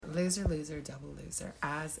loser, loser, double loser.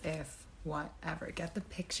 As if, whatever. Get the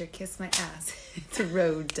picture, kiss my ass. It's a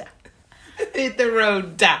Rhoda. Hit the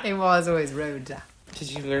road, da. It was always Rhoda.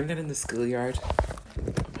 Did you learn that in the schoolyard?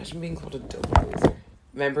 Imagine being called a double loser.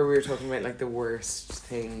 Remember we were talking about like the worst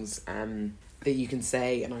things that you can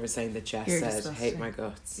say, and I was saying that Jess You're said, disgusting. hate my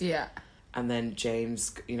guts. Yeah. And then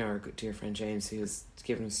James, you know, our good dear friend James, who was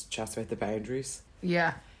giving us chats about the boundaries,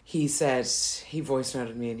 Yeah. he said, he voice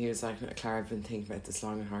noted me and he was like, Clara, I've been thinking about this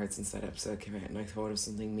long and hard since that episode came out, and I thought of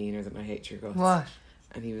something meaner than I hate your guts. What?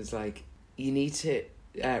 And he was like, you need to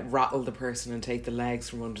rattle the person and take the legs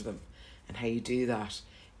from under them. And how you do that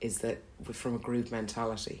is that from a group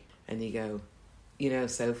mentality. And you go, you know,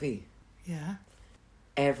 Sophie, Yeah.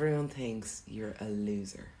 everyone thinks you're a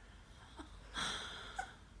loser.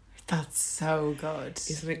 That's so good.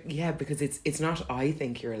 Isn't it? Yeah, because it's not I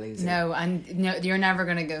think you're a loser. No, and no, you're never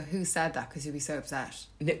going to go, who said that? Because you'll be so upset.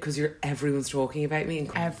 Because everyone's talking about me. And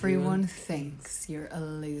Everyone thinks you're a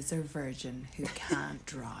loser virgin who can't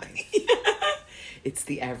drive. It's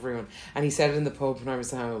the everyone. And he said it in the pub when I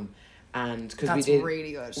was home. And because That's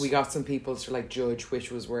really good. we got some people to like judge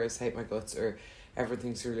which was worse, hate my guts or everyone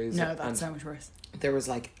thinks you're a loser. No, that's and so much worse. there was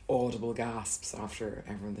like audible gasps after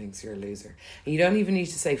everyone thinks you're a loser. And you don't even need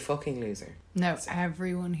to say fucking loser. No,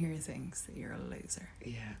 everyone here thinks that you're a loser.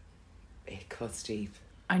 Yeah. It cuts deep.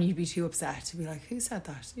 And you'd be too upset to be like, who said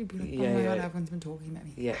that? You'd be like, oh Yeah, my yeah. God, everyone's been talking about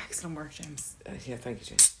me. Yeah. Excellent work, James. Yeah, thank you,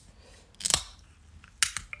 James.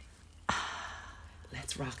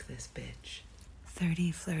 Let's rock this bitch.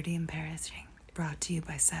 30 Flirty and Perishing. Brought to you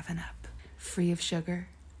by 7-Up. Free of sugar,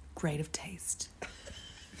 great of taste.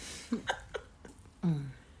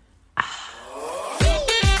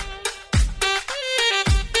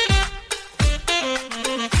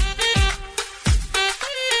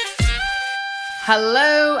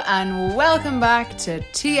 Hello and welcome back to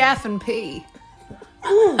TF and P.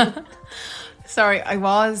 Sorry,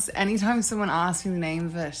 anytime someone asks me the name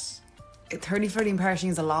of it, 30 Flirty and Perishing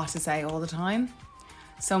is a lot to say all the time.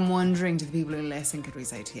 So I'm wondering to the people who listen, could we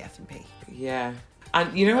say TF and P? Yeah.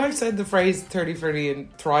 And you know I've said the phrase 30, 30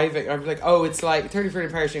 and thriving. I'm like, oh, it's like 30, 30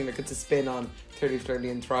 and perishing, like it's a spin on 30, 30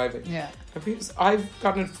 and thriving. Yeah. And people, I've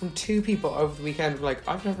gotten it from 2 people over the weekend, like,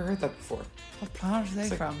 I've never heard that before. What planet are they It's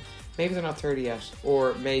like- from? Maybe they're not 30 yet.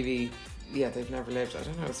 Or maybe, yeah, they've never lived. I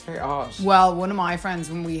don't know. It's very odd. Well, one of my friends,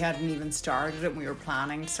 when we hadn't even started it, and we were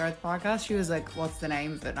planning to start the podcast, she was like, what's the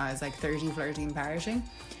name of it? And I was like, 30 Flirty and Perishing.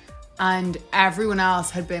 And everyone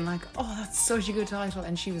else had been like, oh, that's such a good title.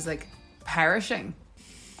 And she was like, perishing?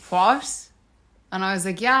 What? And I was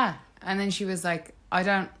like, yeah. And then she was like,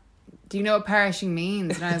 do you know what perishing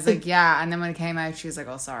means? And I was like, yeah. And then when it came out, she was like,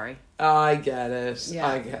 oh, sorry. I get it. Yeah.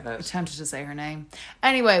 I get it. Attempted to say her name.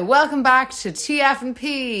 Anyway, welcome back to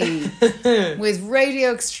TF&P with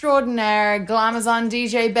radio extraordinaire, Glamazon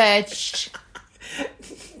DJ bitch,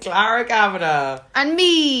 Clara Kavanagh. and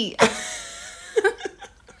me,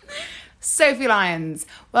 Sophie Lyons.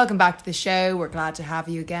 Welcome back to the show. We're glad to have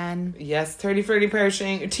you again. Yes, 30, 30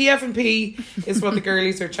 perishing. TF&P is what the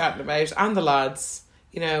girlies are chatting about, and the lads.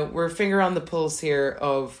 You know, we're finger on the pulse here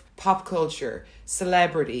of pop culture,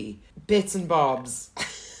 celebrity, bits and bobs,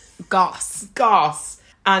 goss,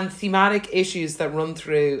 and thematic issues that run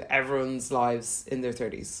through everyone's lives in their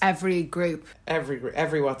 30s. Every group, Every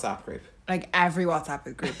WhatsApp group. like every WhatsApp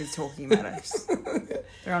group is talking about it.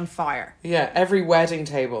 They're on fire. Yeah, every wedding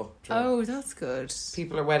table. Oh, that's good.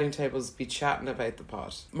 People at wedding tables be chatting about the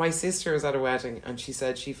pod. My sister was at a wedding and she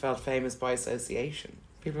said she felt famous by association.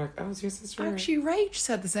 People are like, oh, it's your sister? Actually, Rach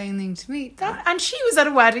said the same thing to me. And she was at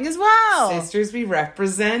a wedding as well. Sisters be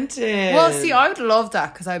represented. Well, see, I would love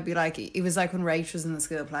that because I'd be like, it was like when Rach was in the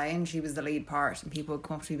school play and she was the lead part and people would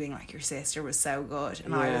come up to me being like, your sister was so good.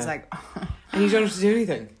 And I was like, and you don't have to do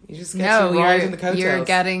anything. You just get no, to ride in the coattails. you're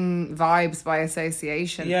getting vibes by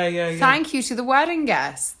association. Yeah. Thank you to the wedding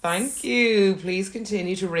guests. Thank you. Please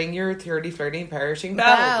continue to ring your 30, flirty and perishing bell.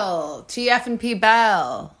 Bell. TF&P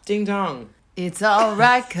bell. Ding dong. It's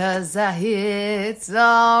alright cause it's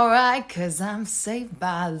alright cause I'm saved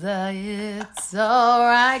by it's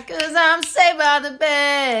alright cause I'm saved by the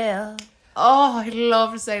bell. Oh, I'd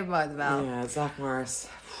love to Saved by the Bell. Yeah, Zach Morris.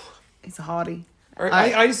 It's a hottie. Or,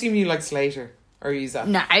 I assume you like Slater. Or you Zach.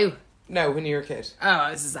 No. No, when you were a kid.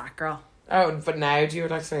 Oh, this is that girl. Oh, but now do you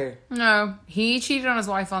like Slater? No, he cheated on his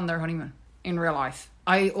wife on their honeymoon in real life.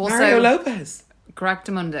 I also Mario Lopez.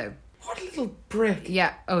 Correctamundo. What a little brick.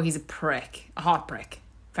 Yeah. Oh, he's a prick. A hot prick.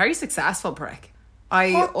 Very successful prick.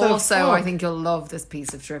 I What the also, fuck? I think you'll love this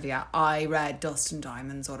piece of trivia. I read Dustin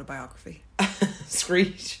Diamond's autobiography.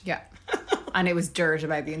 Screech. Yeah. And it was dirt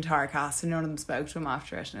about the entire cast, and none of them spoke to him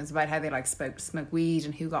after it. And it was about how they like smoke weed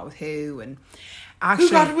and who got with who. And actually,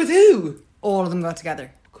 Who got it with who? all of them got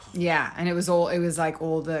together. Yeah, and it was like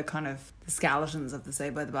all the kind of the skeletons of the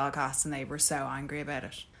Saved by the Bell cast, and they were so angry about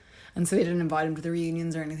it. And so they didn't invite him to the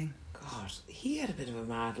reunions or anything. God, he had a bit of a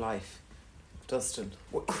mad life, Dustin.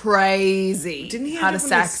 Crazy. Didn't he had a end up in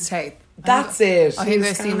sex this- tape? That's it. I He think was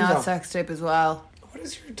I've seen that scandal. sex tape as well. What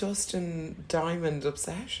is your Dustin Diamond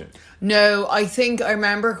obsession? No, I think I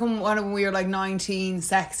remember when we were like 19,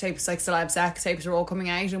 sex tapes, like celeb sex tapes were all coming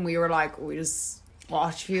out, and we were like, we just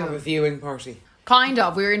watched a few. Have a viewing party. Kind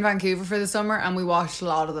of. We were in Vancouver for the summer, and we watched a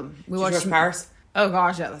lot of them. We Did you watched go to Paris? Oh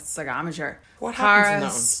gosh, yeah, that's like amateur. What happens in that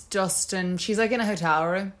Paris, Dustin. She's like in a hotel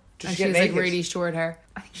room, Does and she get she's like naked? really short hair.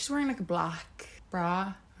 I think she's wearing like a black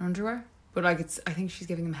bra and underwear, but like I think she's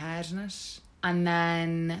giving him head in it. And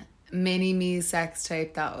then Mini Me's sex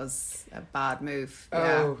tape. That was a bad move.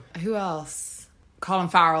 Oh. Yeah. Who else? Colin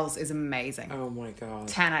Farrell's is amazing. Oh my God.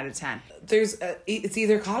 10 out of 10. There's it's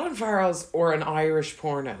either Colin Farrell's or an Irish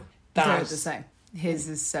porno. They're That the same. His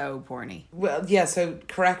is so porny. Well, yeah. So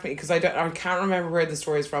correct me, because I can't remember where the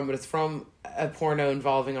story is from, but it's from a porno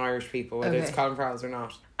involving Irish people, whether it's Okay. Colin Farrell's or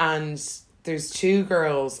not. And there's 2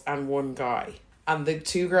 girls and 1 guy, and the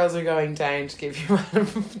 2 girls are going down to give your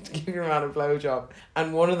man a blowjob,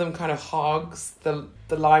 and one of them kind of hogs the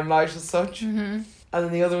limelight as such, and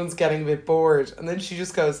then the other one's getting a bit bored, and then she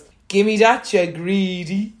just goes, "Gimme that, you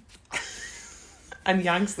greedy," and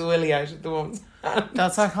yanks the willy out of the woman's hand.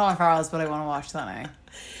 That's not Colin Farrell's, but I want to watch that now.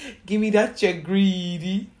 "Gimme that, you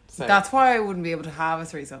greedy." So, That's why I wouldn't be able to have a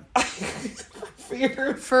threesome.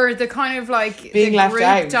 fear. For the kind of like Being the left group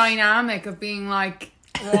out. dynamic of being like,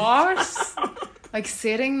 what? Like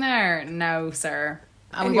sitting there? No, sir.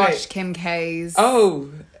 And we Anyway. watched Kim K's. Oh,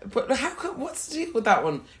 but what's the deal with that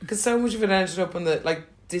one? Because so much of it ended up on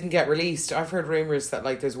didn't get released. I've heard rumours that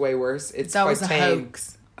like there's way worse. It's that quite was a tame.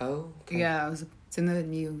 hoax. Oh, okay. Yeah, it's in the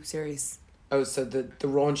new series. Oh, so the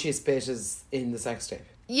raunchiest bit is in the sex tape.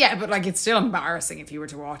 Yeah, but like it's still embarrassing if you were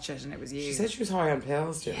to watch it and it was you. She said she was high on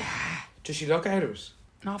pills, didn't Yeah. Does she look out of it?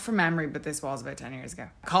 Not from memory, but this was about 10 years ago.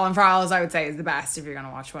 Colin Farrell's, I would say, is the best if you're going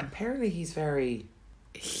to watch one. Apparently he's very...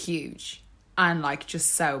 Huge. And like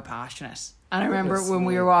just so passionate. And I remember Goodness when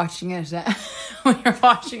we me. were watching it,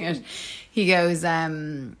 he goes, I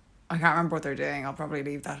can't remember what they're doing. I'll probably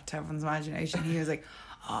leave that to everyone's imagination. He was like,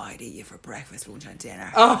 oh, I'd eat you for breakfast, lunch and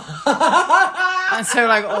dinner. And so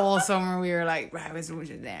like all summer we were like, breakfast, lunch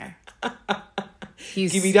and dinner.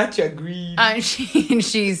 He's, Give me that, you greed. and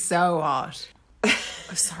she's so hot.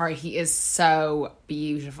 Sorry, he is so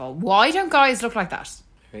beautiful. Why don't guys look like that?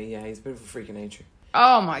 Yeah, he's a bit of a freak of nature.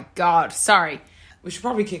 Oh my God, sorry. We should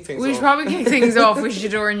probably kick things We off. should probably kick things off with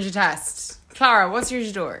J'adore and J'teste. Clara, what's your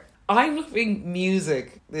J'adore? I'm loving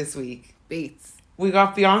music this week. Beats. We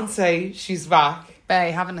got Beyonce, she's back.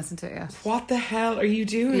 Bae, haven't listened to it yet. What the hell are you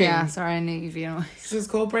doing? Yeah, sorry, I knew you'd be annoyed. So it's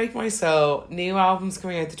called Break My Soul. New album's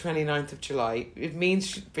coming out the 29th of July. It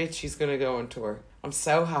means she's going to go on tour. I'm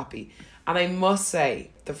so happy. And I must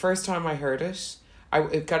say, the first time I heard it,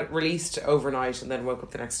 it got released overnight and then woke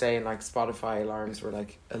up the next day and like Spotify alarms were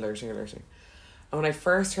like alerting. And when I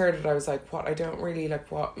first heard it, I was like, what? I don't really like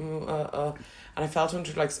what? And I felt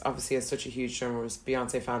under like, obviously as such a huge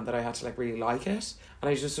Beyonce fan that I had to like really like it. And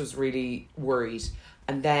I just was really worried.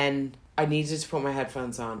 And then I needed to put my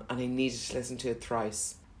headphones on and I needed to listen to it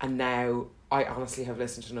thrice. And now I honestly have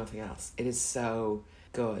listened to nothing else. It is so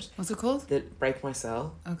good. What's it called? The Break My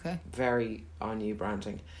Soul. Okay. Very on you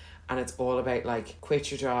branding. And it's all about like,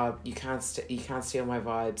 quit your job. You can't steal my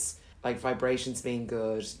vibes. Like vibrations being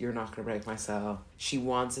good. You're not going to break my soul. She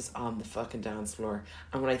wants us on the fucking dance floor.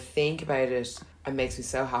 And when I think about it makes me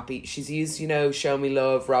so happy. She's used, Show Me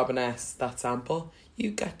Love, Robin S., that sample. You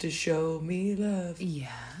got to show me love. Yeah.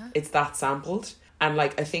 It's that sampled. And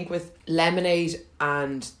like, I think with Lemonade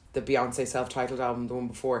and the Beyonce self-titled album, the one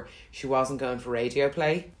before, she wasn't going for radio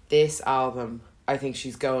play. This album, I think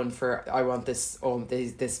she's going for, I want this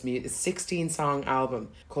 16 song album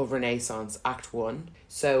called Renaissance Act 1.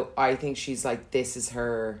 So I think she's like, this is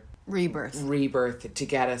her rebirth to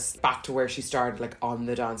get us back to where she started, like on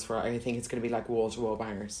the dance floor. I think it's going to be like wall-to-wall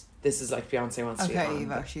bangers. This is like Beyonce wants to be Okay, on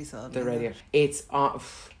you've actually said the radio. It's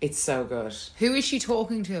so good. Who is she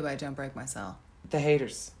talking to about Don't Break My Soul? The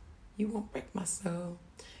haters. You won't break my soul.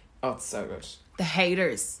 Oh, it's so good. The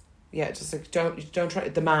haters. Yeah, just like don't try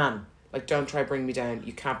the man. Like, don't try bring me down.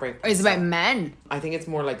 You can't break. Or is it about men? I think it's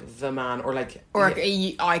more like the man or like. Or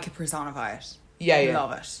yeah. I could personify it. Yeah.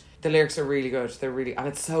 Love it. The lyrics are really good. They're really, and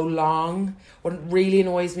it's so long. What really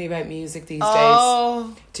annoys me about music these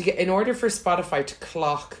Oh. days, in order for Spotify to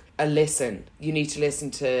clock a listen, you need to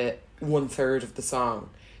listen to 1/3 of the song.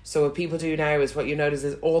 So what people do now is, what you notice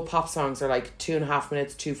is all pop songs are like 2.5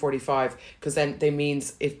 minutes, 2:45, because then they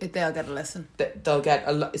means if They'll get a listen. they'll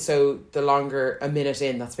get so the longer a minute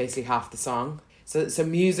in, that's basically half the song. So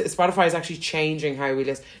music, Spotify is actually changing how we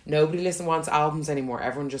listen. Nobody wants albums anymore.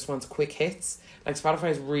 Everyone just wants quick hits. Like, Spotify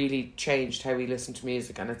has really changed how we listen to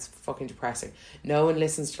music, and it's fucking depressing. No one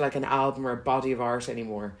listens to like an album or a body of art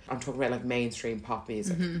anymore. I'm talking about like mainstream pop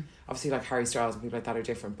music. Obviously, like Harry Styles and people like that are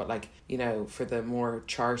different, but like, you know, for the more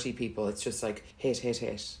charty people, it's just like hit.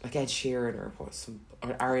 Like Ed Sheeran or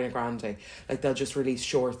Ariana Grande. Like, they'll just release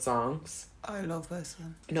short songs. I love this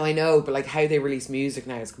one. No, I know, but like how they release music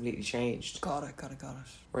now has completely changed. Got it.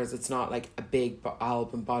 Whereas it's not like a big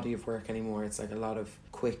album body of work anymore. It's like a lot of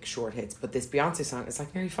quick short hits. But this Beyonce song is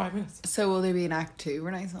like nearly 5 minutes. So will there be an Act 2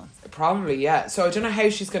 Renaissance? Probably, yeah. So I don't know how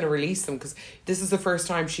she's going to release them, because this is the first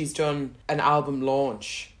time she's done an album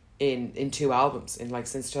launch in 2 albums in like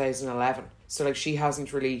since 2011. So like she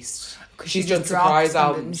hasn't released. She's done surprise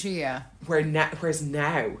albums. Didn't she? Yeah. Whereas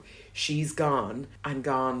now she's gone.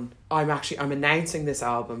 I'm announcing this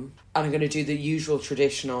album, and I'm going to do the usual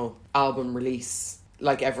traditional album release,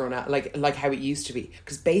 like everyone else, like how it used to be.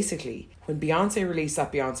 Because basically, when Beyonce released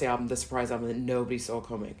that Beyonce album, the surprise album that nobody saw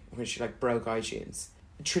coming, when she like broke iTunes.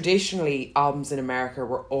 Traditionally, albums in America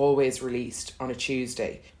were always released on a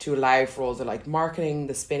Tuesday to allow for all the like marketing,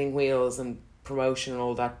 the spinning wheels and promotion and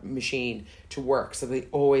all that machine to work. So they'd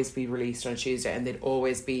always be released on a Tuesday, and they'd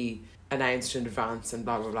always be announced in advance and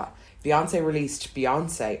blah blah blah. Beyonce released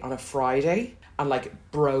Beyonce on a Friday and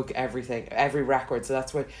like broke every record. So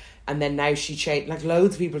that's what. And then now she changed, like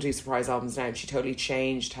loads of people do surprise albums now, and she totally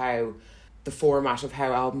changed how the format of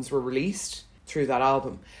how albums were released through that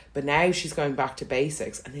album. But now she's going back to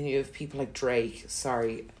basics. And then you have people like Drake.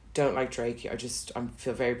 Sorry, don't like Drake. I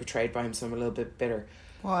feel very betrayed by him, so I'm a little bit bitter.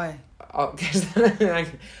 Why?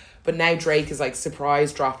 But now Drake is like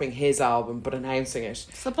surprise dropping his album but announcing it.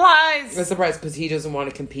 Surprise! A surprise, because he doesn't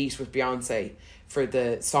want to compete with Beyonce for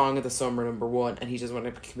the Song of the Summer #1, and he doesn't want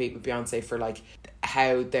to compete with Beyonce for like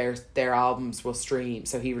how their albums will stream.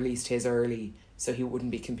 So he released his early, so he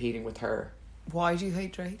wouldn't be competing with her. Why do you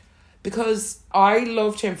hate Drake? Because I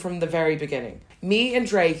loved him from the very beginning. Me and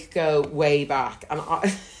Drake go way back, and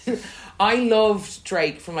I loved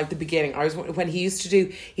Drake from like the beginning. When he used to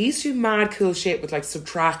do mad cool shit with like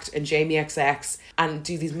Subtract and Jamie XX and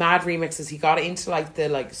do these mad remixes. He got into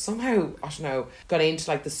like somehow, I don't know, got into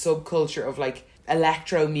like the subculture of like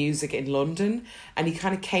electro music in London, and he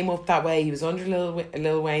kind of came up that way. He was under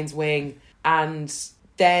Lil Wayne's wing, and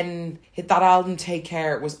then that album Take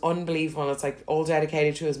Care was unbelievable. It's like all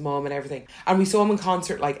dedicated to his mum and everything. And we saw him in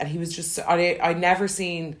concert, like, and he was just, I'd never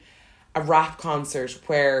seen a rap concert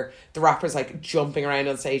where the rapper's like jumping around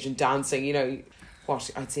on stage and dancing, you know,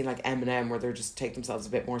 what I'd seen like Eminem, where they're just take themselves a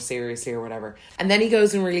bit more seriously or whatever. And then he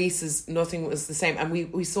goes and releases Nothing Was the Same, and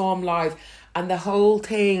we saw him live, and the whole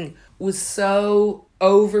thing was so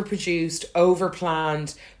overproduced,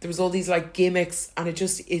 overplanned. There was all these like gimmicks, and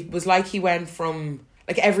it was like he went from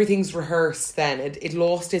like everything's rehearsed. Then it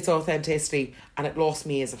lost its authenticity, and it lost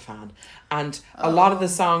me as a fan. And a lot of the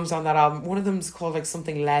songs on that album, one of them's called like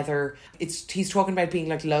something Leather. He's talking about being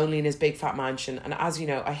like lonely in his big fat mansion, and as you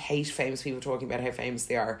know, I hate famous people talking about how famous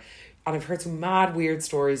they are, and I've heard some mad weird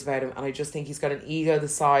stories about him, and I just think he's got an ego the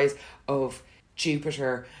size of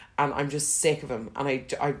Jupiter, and I'm just sick of him, and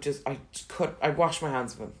I wash my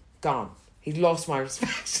hands of him. Gone. He lost my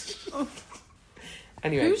respect.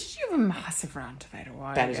 Anyway. Who did you have a massive rant about a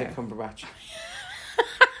while Benedict ago? Cumberbatch.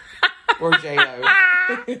 Or J-Lo.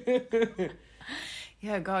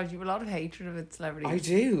 Yeah, God, you have a lot of hatred of it, celebrities. I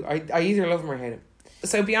do. I either love him or hate him.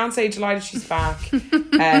 So Beyonce, delighted she's back.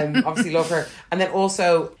 Obviously love her. And then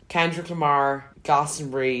also Kendrick Lamar,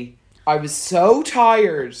 Glastonbury. I was so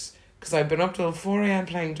tired because I'd been up till 4 a.m.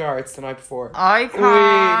 playing darts the night before.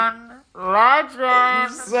 Icon.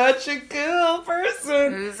 Legend. Such a cool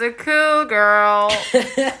person. Who's a cool girl.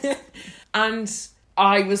 And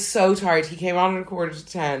I was so tired. He came on at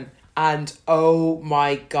 9:45, and oh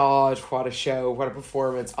my God, what a show, what a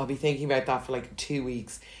performance. I'll be thinking about that for like 2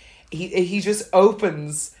 weeks. He just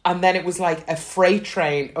opens, and then it was like a freight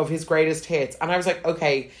train of his greatest hits, and I was like,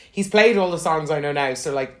 okay, he's played all the songs I know now,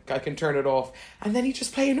 so like I can turn it off. And then he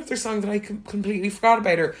just played another song that I completely forgot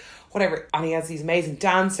about, or whatever. And he has these amazing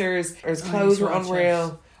dancers, or his clothes were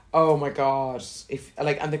unreal. Oh my God.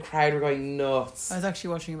 And the crowd were going nuts. I was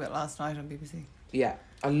actually watching a bit last night on BBC. Yeah,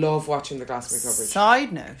 I love watching the Glastonbury coverage.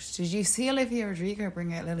 Side note, did you see Olivia Rodrigo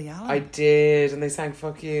bring out Lily Allen? I did, and they sang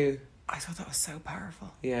Fuck You. I thought that was so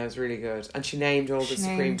powerful. Yeah, it was really good. And she named all the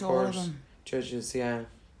Supreme Court all of them. judges, yeah.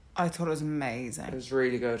 I thought it was amazing. It was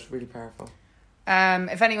really good, really powerful.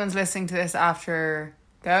 If anyone's listening to this after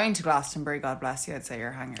going to Glastonbury, God bless you, I'd say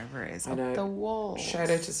your hangover is up the wall. Shout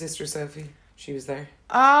out to Sister Sophie. She was there.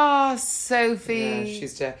 Ah, Sophie. Yeah,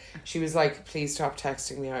 she's dead. She was like, please stop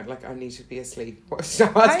texting me out. Like, I need to be asleep.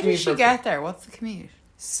 Stop How asking me did she get there? What's the commute?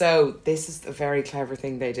 So this is a very clever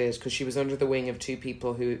thing they did, because she was under the wing of two of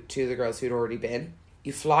the girls who'd already been.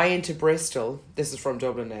 You fly into Bristol. This is from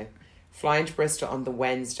Dublin now. Fly into Bristol on the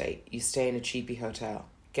Wednesday. You stay in a cheapy hotel.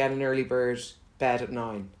 Get an early bird bed at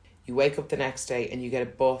 9. You wake up the next day and you get a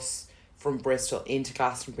bus from Bristol into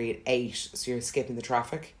Glastonbury at 8. So you're skipping the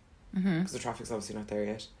traffic. Because the traffic's obviously not there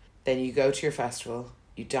yet. Then you go to your festival.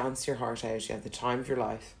 You dance your heart out. You have the time of your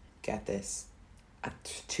life. Get this.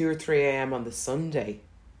 At 2 or 3 a.m. on the Sunday,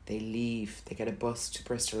 they leave. They get a bus to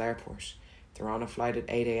Bristol Airport. They're on a flight at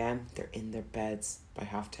 8 a.m. They're in their beds by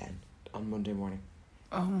 10:30 on Monday morning.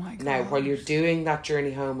 Oh my God. Now, while you're doing that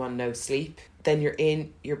journey home on no sleep, then you're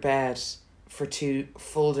in your bed for 2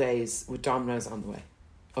 full days with Domino's on the way.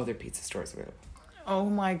 Other pizza stores available. Oh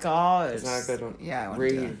my God. Isn't that a good one? Yeah, I want to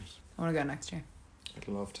do it. I want to go next year. I'd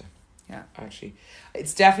love to. Yeah. Actually,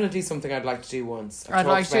 it's definitely something I'd like to do once. I'd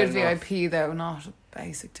like to do VIP though, not a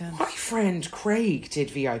basic tent. My friend Craig did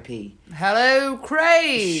VIP. Hello,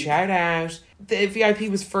 Craig. Shout out. The VIP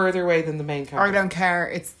was further away than the main cabin. I don't care.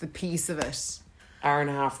 It's the piece of it. Hour and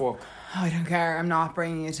a half walk. I don't care. I'm not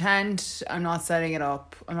bringing a tent. I'm not setting it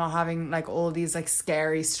up. I'm not having like all these like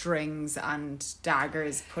scary strings and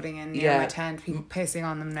daggers putting in near my tent. People pissing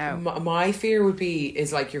on them now. My fear would be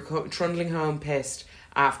is like you're trundling home pissed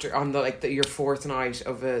after on the your fourth night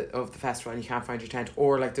of the festival and you can't find your tent,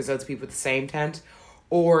 or like there's loads of people with the same tent,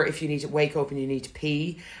 or if you need to wake up and you need to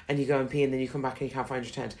pee and you go and pee and then you come back and you can't find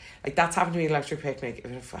your tent. Like that's happened to me at Electric Picnic.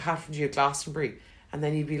 If it happened to you at Glastonbury, and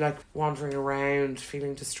then you'd be like wandering around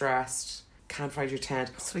feeling distressed, can't find your tent.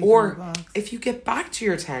 Or if you get back to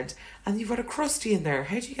your tent and you've got a crusty in there,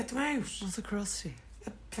 how do you get them out? What's a crusty?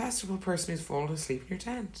 A festival person who's fallen asleep in your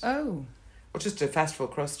tent. Oh. Or just a festival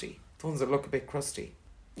crusty. The ones that look a bit crusty.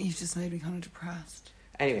 You've just made me kind of depressed.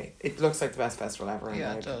 Anyway, it looks like the best festival ever.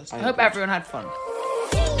 Yeah, it does. I hope everyone had fun.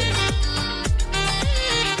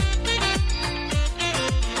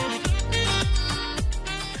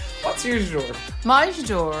 What's your jour? My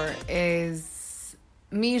jour is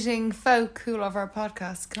meeting folk who love our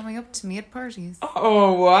podcast coming up to me at parties.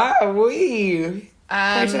 Oh, wow. Wee.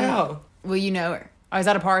 Well, you know her. I was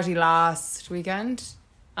at a party last weekend.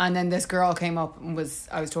 And then this girl came up and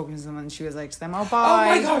I was talking to someone and she was like to them, oh,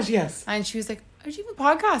 bye. Oh my gosh, yes. And she was like, oh, do you have a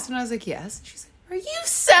podcast? And I was like, yes. And she's like, are you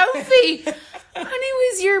Sophie? And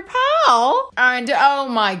it was your pal. And oh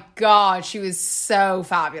my God, she was so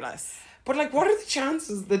fabulous. But like, what are the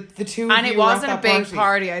chances that the two of and you it wasn't were at a big that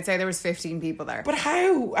party. I'd say there was 15 people there. But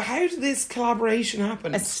how did this collaboration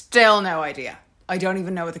happen? I still no idea. I don't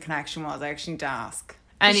even know what the connection was. I actually need to ask.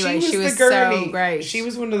 Anyway, she was the girly, so great. She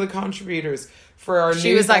was one of the contributors for our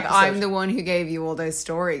She was like, episode. I'm the one who gave you all those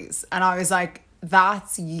stories. And I was like,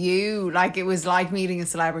 that's you. Like, it was like meeting a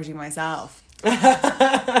celebrity myself.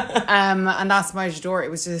 And that's my jour.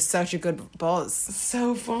 It was just such a good buzz.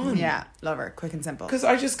 So fun. Yeah, love her. Quick and simple. Because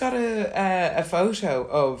I just got a photo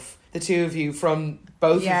of the two of you from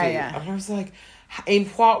both of you. Yeah. And I was like, in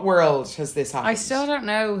what world has this happened? I still don't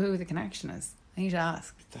know who the connection is. I need to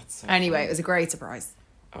ask. That's so anyway, fun. It was a great surprise.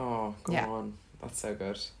 Oh, go on. That's so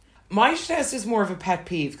good. My test is more of a pet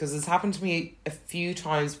peeve because it's happened to me a few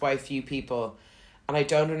times by a few people, and I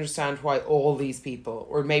don't understand why all these people,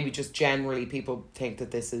 or maybe just generally people, think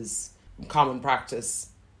that this is common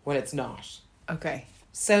practice when it's not. Okay.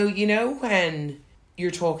 So, you know when you're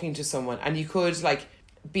talking to someone and you could like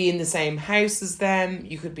be in the same house as them,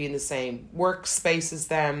 you could be in the same workspace as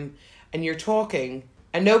them, and you're talking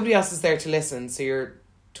and nobody else is there to listen, so you're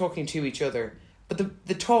talking to each other. But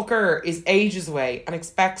the talker is ages away and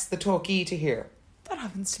expects the talkie to hear. That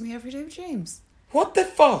happens to me every day with James. What the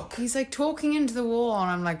fuck? He's like talking into the wall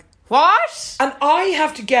and I'm like, what? And I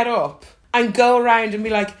have to get up and go around and be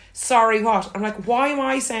like, sorry, what? I'm like, why am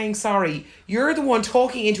I saying sorry? You're the one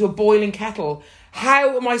talking into a boiling kettle.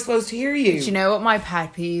 How am I supposed to hear you? Do you know what my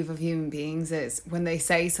pet peeve of human beings is? When they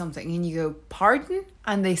say something and you go, pardon?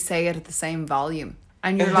 And they say it at the same volume.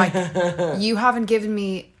 And you're like, you haven't given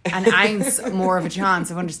me an ounce more of a chance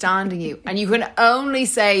of understanding you. And you can only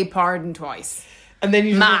say pardon twice. And then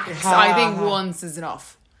you max. Just I think once is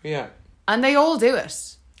enough. Yeah. And they all do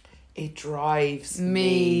it. It drives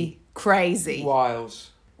me crazy. Wild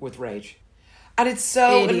with rage. And it's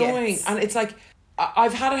so annoying. And it's like,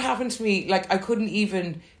 I've had it happen to me. Like, I couldn't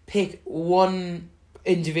even pick one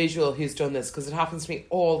individual who's done this because it happens to me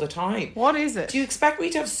all the time. What is it? Do you expect me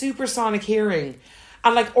to have supersonic hearing?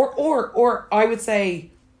 And like, or I would say,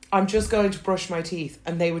 I'm just going to brush my teeth,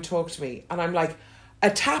 and they would talk to me, and I'm like, a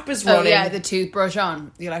tap is Oh running. yeah, the toothbrush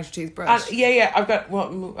on. The electric toothbrush. Yeah, I've got,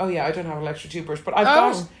 well, oh yeah, I don't have an electric toothbrush, but I've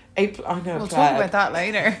got I know. We'll talk about that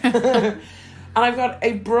later. And I've got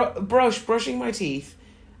a brushing my teeth,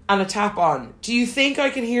 and a tap on. Do you think I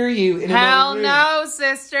can hear you in Hell another room? no,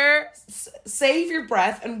 sister. Save your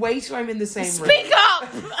breath and wait till I'm in the same room. Speak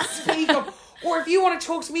up. Speak up. Or if you want to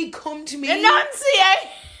talk to me, come to me. Enunciate.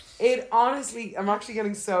 It honestly, I'm actually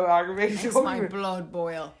getting so aggravated. Makes my blood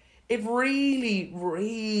boil. It really,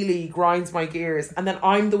 really grinds my gears. And then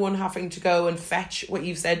I'm the one having to go and fetch what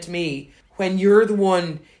you've said to me when you're the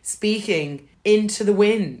one speaking into the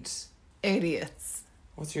wind. Idiots.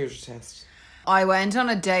 What's your test? I went on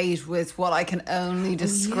a date with what I can only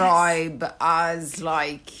describe as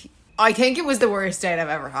like, I think it was the worst date I've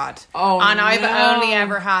ever had. And I've only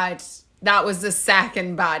ever had, that was the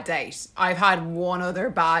second bad date. I've had one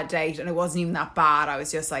other bad date and it wasn't even that bad. I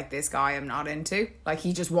was just like, this guy I'm not into. Like,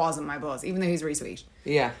 he just wasn't my buzz, even though he's really sweet.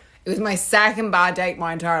 Yeah. It was my second bad date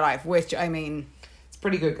my entire life, which, I mean... It's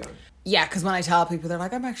pretty good going. Yeah, because when I tell people, they're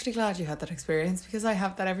like, I'm actually glad you had that experience because I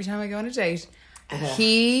have that every time I go on a date.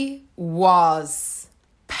 He was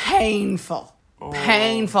painful.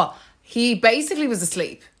 Painful. He basically was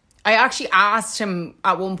asleep. I actually asked him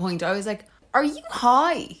at one point, I was like, are you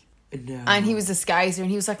high? No. And he was a Skyzer and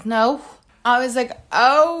he was like, no. I was like,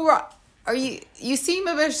 oh, are you seem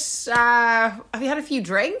a bit, have you had a few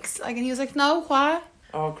drinks? Like, and he was like, no, why?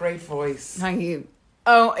 Oh, great voice. Thank you.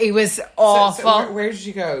 Oh, it was awful. So where did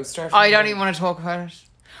you go? I don't even want to talk about it.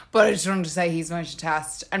 But I just wanted to say he's going to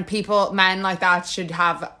test. And men like that should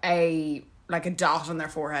have a dot on their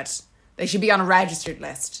forehead. They should be on a registered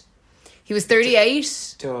list. He was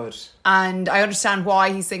 38. Dude. And I understand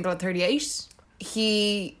why he's single at 38.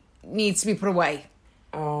 He needs to be put away.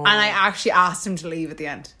 Oh. And I actually asked him to leave at the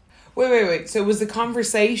end. Wait. So was the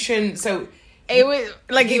conversation... So it was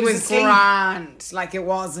it was asleep. grand. Like, it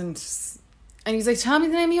wasn't... And he was like, tell me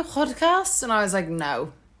the name of your podcast. And I was like,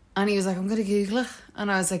 no. And he was like, I'm going to Google it.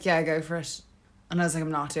 And I was like, yeah, go for it. And I was like,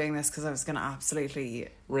 I'm not doing this because I was going to absolutely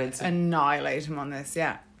rinse him. Annihilate him on this.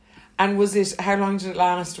 Yeah. And was it... How long did it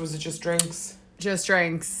last? Was it just drinks? Just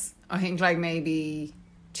drinks. I think maybe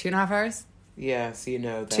 2.5 hours. Yeah, so you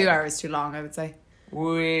know that. 2 hours too long, I would say.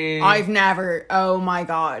 Wee. I've never... Oh, my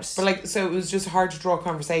God. But so it was just hard to draw a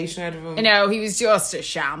conversation out of him? No, he was just a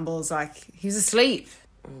shambles. He was asleep.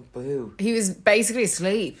 Oh, boo. He was basically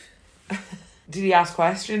asleep. Did he ask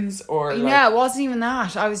questions or No, it wasn't even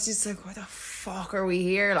that. I was just like, why the fuck are we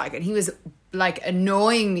here? And he was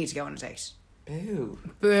annoying me to go on a date. Boo.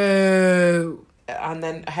 Boo. And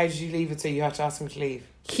then how did you leave it so you had to ask him to leave?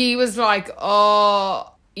 He was like,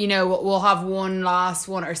 oh, we'll have one last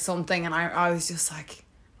one or something. And I was just like,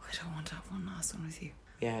 I don't want to have one last one with you.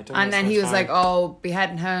 Yeah, don't. And then he was like, oh, be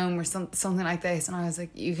heading home or something like this. And I was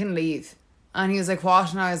like, you can leave. And he was like,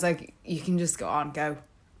 what? And I was like, you can just go.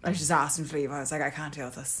 I just asked him to leave. I was like, I can't deal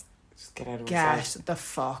with this. Just get out of my Get sight. the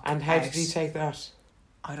fuck And how out. did he take that?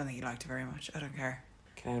 I don't think he liked it very much. I don't care.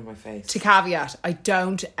 Get out of my face. To caveat, I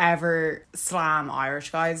don't ever slam Irish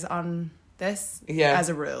guys on this. Yeah. As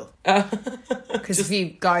a rule. Because a few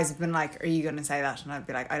guys have been like, are you going to say that? And I'd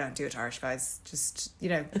be like, I don't do it to Irish guys. Just,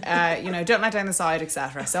 don't let down the side,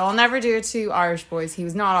 etc. So I'll never do it to Irish boys. He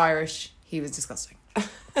was not Irish. He was disgusting.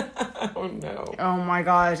 Oh no. Oh my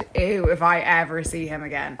God. Ew, if I ever see him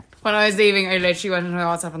again. When I was leaving, I literally went into my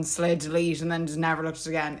WhatsApp and slid delete and then just never looked at it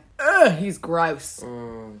again. Ugh, he's gross.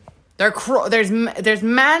 There's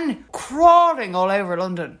men crawling all over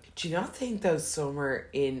London. Do you not think though summer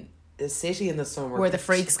in the city in the summer Where the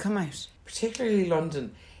freaks come out. particularly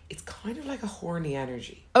London, it's kind of like a horny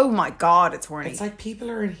energy. Oh my God, it's horny. It's like people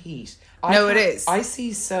are in heat. It is. I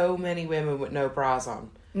see so many women with no bras on.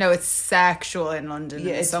 No, it's sexual in London in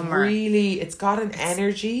the it's summer. it's got an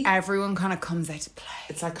energy. Everyone kind of comes out to play.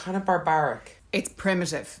 It's like kind of barbaric. It's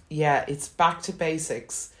primitive. Yeah, it's back to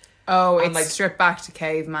basics. Oh, And it's stripped back to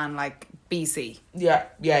caveman, BC.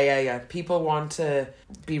 Yeah. People want to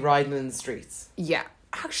be riding in the streets. Yeah.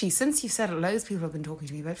 Actually, since you've said it, loads of people have been talking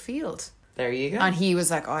to me about Field. There you go. And he was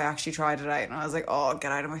like, I actually tried it out. And I was like, oh,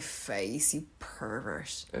 get out of my face, you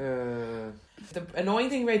pervert. The annoying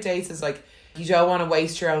thing about dates is you don't want to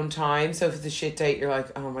waste your own time. So if it's a shit date, you're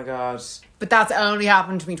like, oh my God. But that's only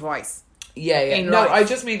happened to me twice. Yeah. No, life. I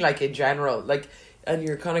just mean in general. And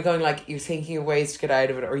you're kind of going you're thinking of ways to get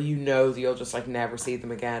out of it, or that you'll just never see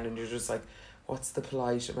them again, and you're just like, what's the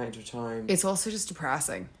polite amount of time? It's also just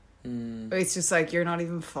depressing. It's just you're not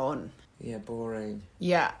even fun. Yeah, boring.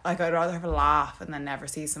 Yeah, I'd rather have a laugh and then never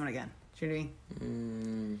see someone again. Do you know what I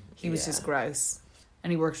mean? He was just gross.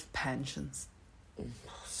 And he worked with pensions.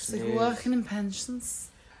 Just working in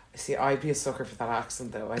pensions. See, I'd be a sucker for that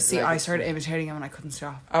accent though. I'd be like, I started imitating him and I couldn't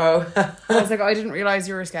stop. Oh. I was like, I didn't realise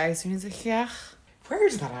you were a Scouse. And he's like, yeah. Where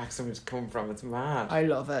did that accent come from? It's mad. I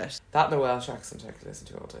love it. That and the Welsh accent I could listen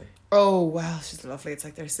to all day. Oh, Welsh is lovely. It's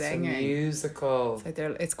like they're It's a singing. musical. It's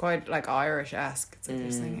like it's quite like Irish-esque. It's like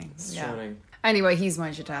they're singing. Stunning. Yeah. Anyway, he's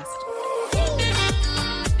my shit test.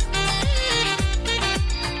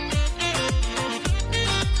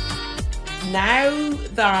 Now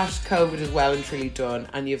that COVID is well and truly done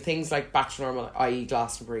and you have things like back to normal, i.e.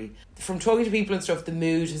 Glastonbury, from talking to people and stuff, the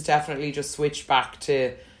mood has definitely just switched back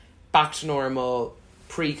to normal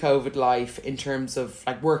pre-COVID life in terms of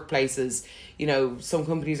like workplaces. You know, some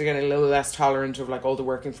companies are getting a little less tolerant of like all the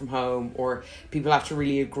working from home, or people have to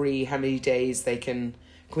really agree how many days they can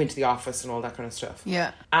go into the office and all that kind of stuff.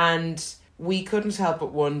 Yeah. And we couldn't help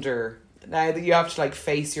but wonder, now that you have to like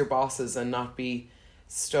face your bosses and not be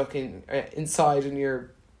stuck inside in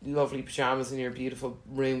your lovely pajamas in your beautiful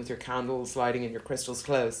room with your candles lighting and your crystals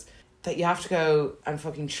close, that you have to go and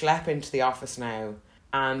fucking schlep into the office now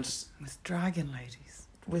and with dragon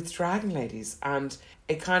ladies. And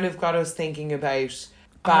it kind of got us thinking about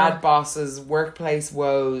bad bosses, workplace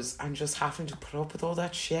woes, and just having to put up with all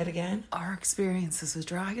that shit again. Our experiences with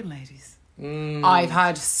dragon ladies. I've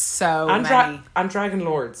had so many. And dragon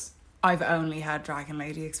lords. I've only had dragon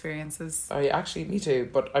lady experiences. Oh, yeah, actually, me too.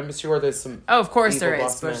 But I'm sure there's some. Oh, of course there is.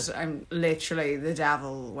 boss But men. I'm literally the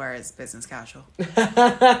devil wears business casual.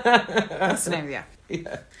 That's the name of the app.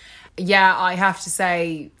 Yeah. Yeah, I have to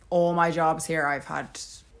say, all my jobs here, I've had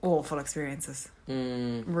awful experiences.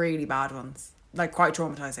 Really bad ones. Like, quite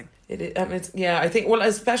traumatizing. I think, well,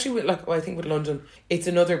 especially with, like, I think with London, it's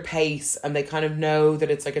another pace, and they kind of know that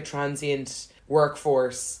it's like a transient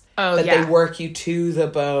workforce. Oh, that yeah. they work you to the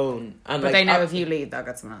bone. And But like, they know if you leave, they'll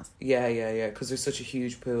get someone else. Yeah, because there's such a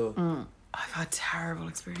huge pool. I've had terrible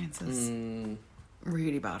experiences.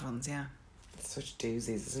 Really bad ones, yeah. It's such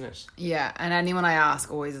doozies, isn't it? Yeah, and anyone I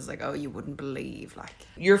ask always is like, oh, you wouldn't believe, like...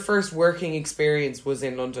 Your first working experience was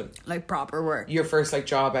in London? Like, proper work. Your first, like,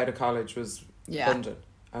 job out of college was Yeah. London?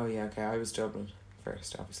 Oh, yeah, okay. I was Dublin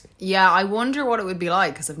first, obviously. Yeah, I wonder what it would be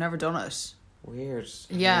like, because I've never done it. Weird.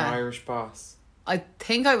 Yeah. An Irish boss. I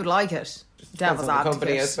think I would like it. Devil's Depends on the advocate.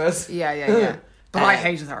 company, I suppose. Yeah. But I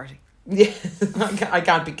hate authority. Yeah, I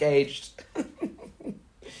can't be gauged.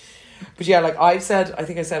 But yeah, like I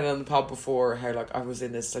think I said it on the pod before, how like I was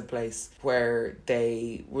in this like place where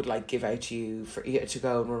they would like give out to you to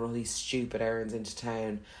go and run all these stupid errands into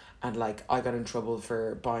town, and like I got in trouble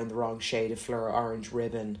for buying the wrong shade of fluoro orange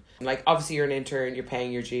ribbon. And, like, obviously you're an intern, you're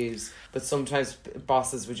paying your dues, but sometimes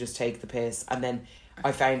bosses would just take the piss. And then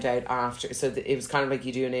I found out after, so it was kind of like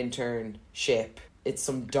you do an internship. It's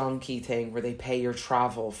some donkey thing where they pay your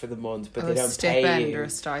travel for the month, but they don't pay you. Or a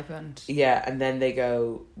stipend. Yeah, and then they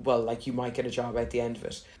go, well, like, you might get a job at the end of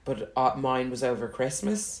it. But mine was over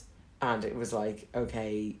Christmas, and it was like,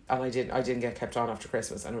 okay, and I didn't get kept on after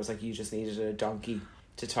Christmas, and it was like, you just needed a donkey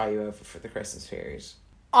to tie you over for the Christmas period.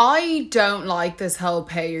 I don't like this whole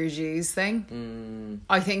pay your dues thing.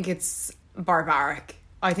 I think it's barbaric.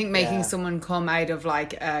 I think making someone come out of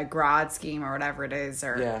like a grad scheme or whatever it is,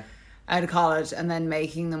 or out of college, and then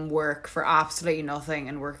making them work for absolutely nothing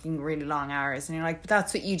and working really long hours, and you're like, but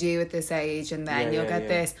that's what you do at this age, and then you'll get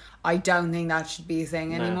this. I don't think that should be a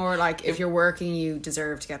thing anymore. Like, if you're working, you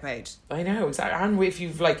deserve to get paid. I know, exactly. And if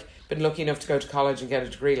you've like been lucky enough to go to college and get a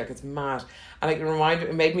degree, like, it's mad. And like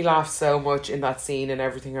it made me laugh so much in that scene in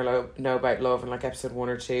Everything I Know About Love in like episode 1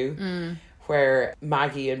 or 2. Where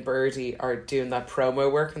Maggie and Birdie are doing that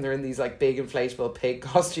promo work, and they're in these like big inflatable pig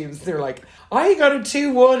costumes. They're like, I got a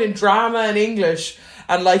 2-1 in drama and English,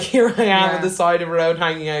 and like here I am on the side of a road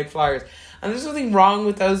hanging out flyers. And there's nothing wrong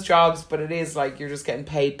with those jobs, but it is like you're just getting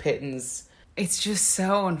paid pittance. It's just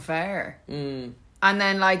so unfair. And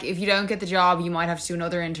then like if you don't get the job, you might have to do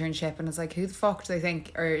another internship, and it's like, who the fuck do they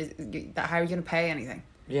think, or how are you going to pay anything?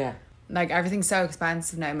 Yeah. Like, everything's so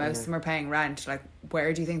expensive now. Most of them are paying rent. Like,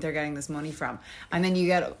 where do you think they're getting this money from? And then you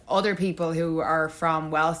get other people who are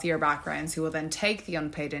from wealthier backgrounds who will then take the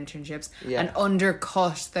unpaid internships and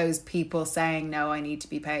undercut those people saying, no, I need to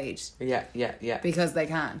be paid. Yeah. Because they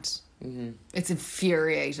can't. It's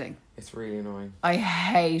infuriating. It's really annoying. I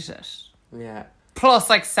hate it. Yeah. Plus,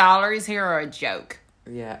 like, salaries here are a joke.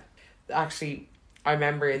 Yeah. Actually, I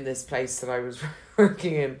remember in this place that I was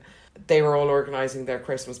working in, they were all organising their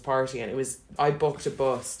Christmas party, and I booked a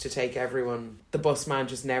bus to take everyone. The bus man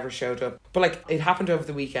just never showed up. But like, it happened over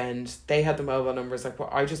the weekend. They had the mobile numbers. Like, well,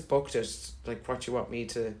 I just booked it. Like, what do you want me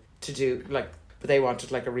to do? Like, but they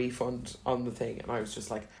wanted like a refund on the thing, and I was just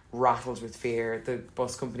like rattled with fear. The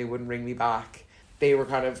bus company wouldn't ring me back. they were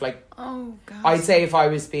kind of like, Oh, God. I'd say if I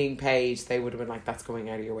was being paid, they would have been like, that's going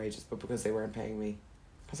out of your wages, but because they weren't paying me.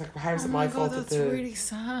 I was like, well, how's it my fault that's that really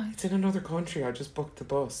sad. it's in another country, I just booked the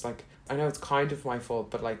bus. Like, I know it's kind of my fault,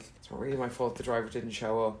 but like, it's not really my fault the driver didn't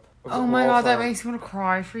show up. It was Oh my God, that awful. makes me want to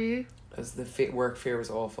cry for you. As the work fear was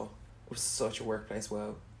awful. It was such a workplace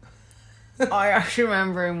woe. I actually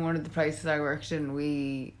remember in one of the places I worked in,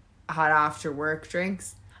 we had after work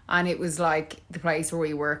drinks, and it was like the place where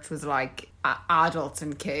we worked was like adults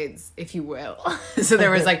and kids, if you will. So there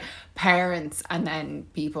was like parents and then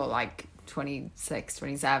people like 26,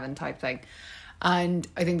 27 type thing. And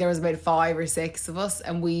I think there was about 5 or 6 of us,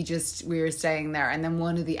 and we were staying there. And then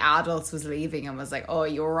one of the adults was leaving and was like, oh,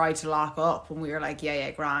 you're right to lock up. And we were like, yeah,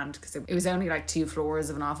 grand. Because it was only like 2 floors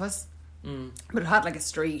of an office. But it had like a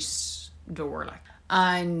street door, like.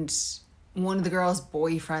 And one of the girls'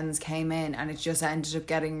 boyfriends came in, and it just ended up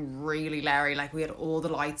getting really Larry. Like, we had all the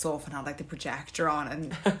lights off and had like the projector on,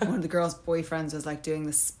 and one of the girls' boyfriends was like doing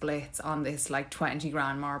the splits on this like 20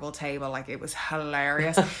 grand marble table. Like, it was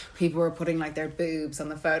hilarious. People were putting like their boobs on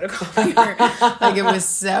the photocopier. Like, it was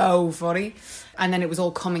so funny. And then it was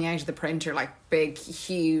all coming out of the printer, like big,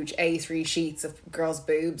 huge A3 sheets of girls'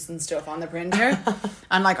 boobs and stuff on the printer.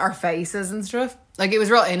 And like our faces and stuff. Like, it was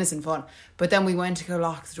real innocent fun. But then we went to go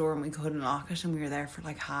lock the door and we couldn't lock it. And we were there for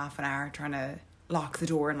like half an hour trying to lock the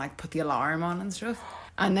door and like put the alarm on and stuff.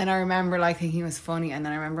 And then I remember like thinking it was funny. And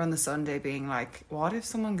then I remember on the Sunday being like, what if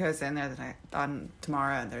someone goes in there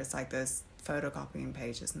tomorrow and there's like those photocopying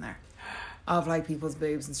pages in there of like people's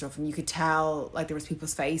boobs and stuff, and you could tell like there was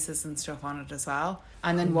people's faces and stuff on it as well.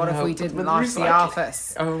 And then what if we didn't lock the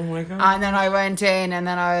office? Oh my God. And then I went in, and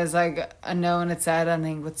then I was like, and no one had said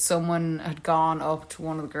anything, but someone had gone up to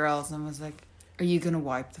one of the girls and was like, are you going to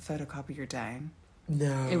wipe the photocopier down?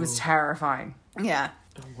 No. It was terrifying. Yeah.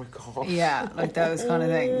 Oh my God. Yeah, like those kind of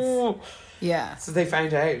things. Yeah. So they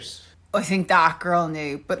found out. I think that girl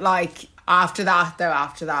knew, but like after that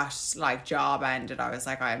like job ended, I was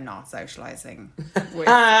like, I am not socializing with.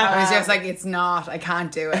 I was just like, it's not. I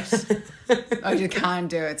can't do it. I just can't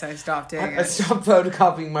do it. So I stopped doing I it. stopped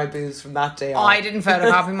photocopying my boobs from that day on. I didn't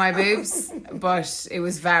photocopy my boobs, but it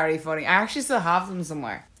was very funny. I actually still have them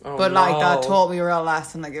somewhere. Oh, but like that no. taught me a real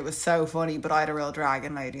lesson. Like, it was so funny. But I had a real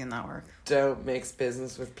dragon lady in that work. Don't mix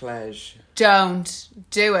business with pleasure. Don't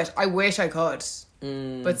do it. I wish I could.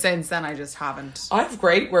 But since then I just haven't. I have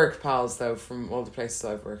great work pals though from all the places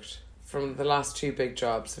I've worked. From the last 2 big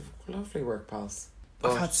jobs, I've lovely work pals.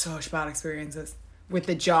 I've had such bad experiences with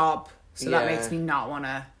the job, so that makes me not want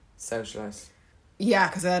to socialise. Yeah,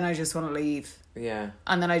 because then I just want to leave. Yeah.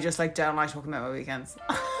 And then I just like don't like talking about my weekends.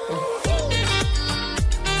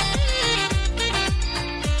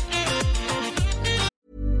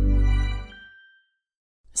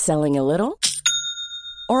 Selling a little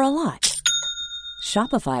or a lot?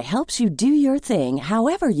 Shopify helps you do your thing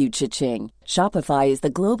however you cha-ching. Shopify is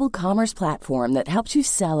the global commerce platform that helps you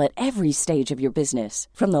sell at every stage of your business.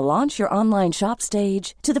 From the launch your online shop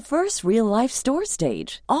stage to the first real-life store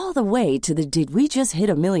stage, all the way to the did we just hit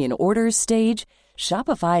a million orders stage.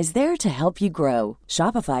 Shopify is there to help you grow.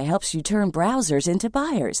 Shopify helps you turn browsers into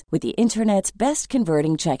buyers with the internet's best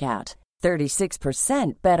converting checkout.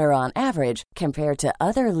 36% better on average compared to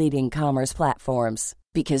other leading commerce platforms.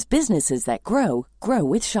 Because businesses that grow, grow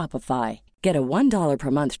with Shopify. Get a $1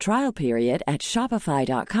 per month trial period at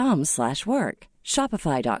shopify.com/work.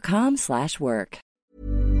 Shopify.com/work.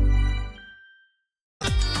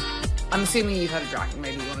 I'm assuming you've had a dragon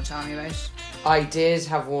lady you want to tell me about. I did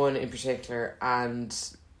have one in particular, and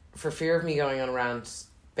for fear of me going on a rant,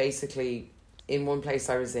 basically in one place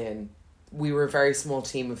I was in, we were a very small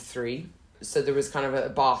team of 3. So there was kind of a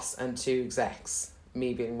boss and 2 execs,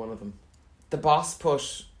 me being one of them. The boss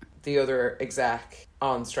put the other exec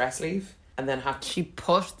on stress leave and then had to... She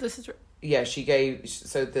put this... Yeah,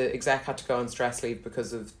 so the exec had to go on stress leave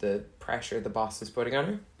because of the pressure the boss was putting on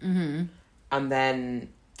her. Mm-hmm. And then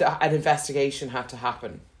an investigation had to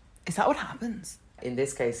happen. Is that what happens? In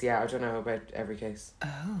this case, yeah, I don't know about every case.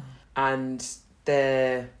 Oh. And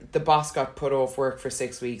the boss got put off work for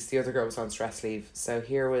 6 weeks. The other girl was on stress leave. So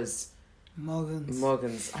here was...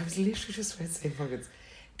 Muggins. I was literally just about to say Muggins.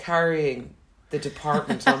 Carrying the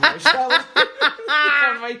department on my shoulders.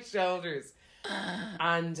 On my shoulders.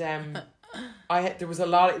 And there was a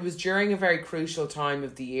lot... It was during a very crucial time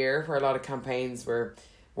of the year where a lot of campaigns were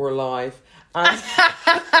live. And...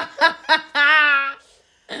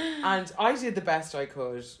 And I did the best I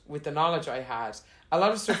could with the knowledge I had. A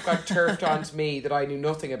lot of stuff got turfed onto me that I knew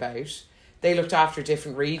nothing about. They looked after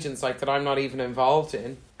different regions like that I'm not even involved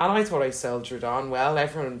in. And I thought I soldiered on well.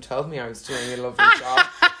 Everyone told me I was doing a lovely job.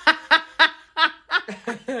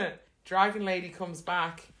 Dragon Lady comes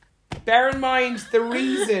back. Bear in mind the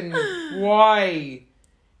reason why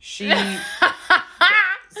she...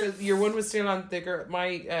 So your one was still on...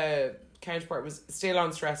 My counterpart was still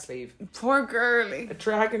on stress leave. Poor girlie. A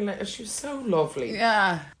Dragon Lady... She was so lovely.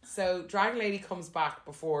 Yeah. So Dragon Lady comes back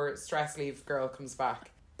before stress leave girl comes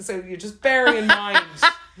back. So you're just bearing in mind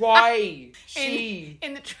why she...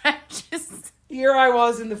 In the trenches. Here I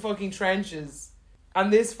was in the fucking trenches.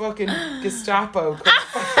 And this fucking Gestapo comes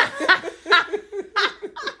back.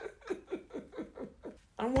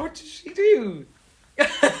 And what does she do? The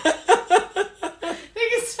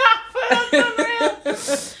Gestapo, that's unreal.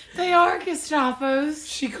 They are Gestapos.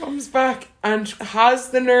 She comes back and has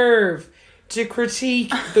the nerve to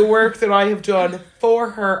critique the work that I have done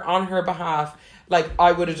for her on her behalf. Like,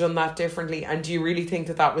 I would have done that differently. And do you really think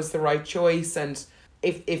that that was the right choice? And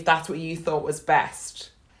if that's what you thought was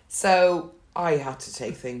best. So I had to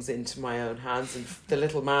take things into my own hands, and the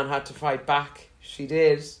little man had to fight back. She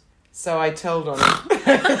did. So I told on him. Go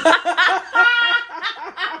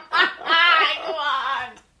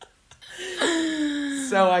on.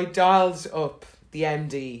 So I dialed up the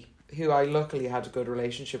MD, who I luckily had a good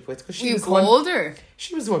relationship with. Cause You called her?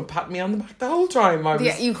 She was the one patting me on the back the whole time. I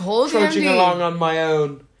was You called trudging the MD? along on my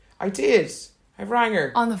own. I did. I rang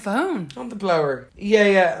her. On the phone? On the blower.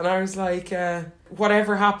 Yeah. And I was like,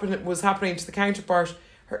 whatever was happening to the counterpart,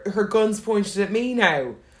 her gun's pointed at me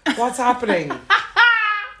now. What's happening?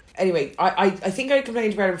 Anyway, I think I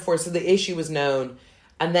complained about it before, so the issue was known.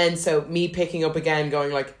 And then, so me picking up again,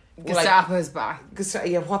 going like... Gestapo's back.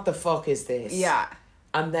 Yeah, what the fuck is this? Yeah.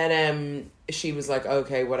 And then she was like,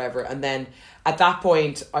 okay, whatever. And then at that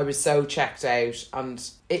point, I was so checked out. And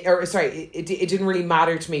it didn't really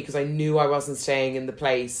matter to me because I knew I wasn't staying in the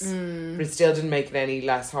place. But it still didn't make it any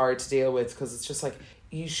less hard to deal with, because it's just like,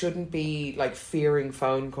 you shouldn't be like fearing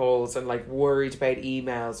phone calls and like worried about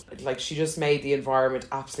emails. Like, she just made the environment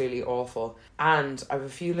absolutely awful. And I have a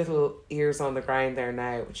few little ears on the ground there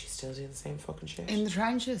now, but she's still doing the same fucking shit. In the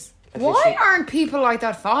trenches. Like, Why aren't people like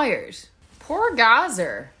that fired? Poor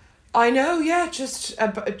Gazer. I know, yeah, just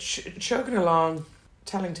chugging along,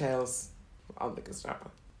 telling tales on the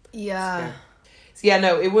Gestapo. Yeah. Yeah,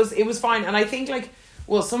 no, it was fine. And I think, like,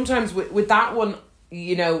 well, sometimes with that one,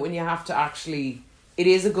 you know, when you have to actually... It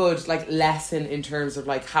is a good, like, lesson in terms of,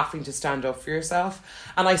 like, having to stand up for yourself.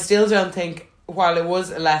 And I still don't think, while it was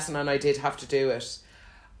a lesson and I did have to do it,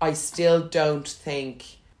 I still don't think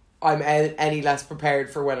I'm any less prepared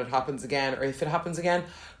for when it happens again, or if it happens again.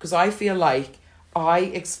 Because I feel like I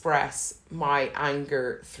express my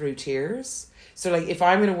anger through tears. So, like, if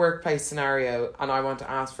I'm in a workplace scenario and I want to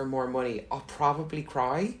ask for more money, I'll probably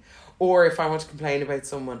cry. Or if I want to complain about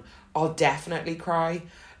someone, I'll definitely cry.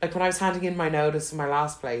 Like, when I was handing in my notice in my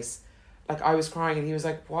last place, like, I was crying and he was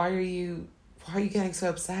like, why are you getting so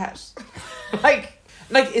upset? like,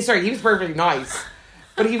 sorry, he was perfectly nice.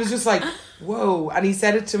 But he was just like, whoa. And he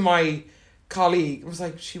said it to my colleague. It was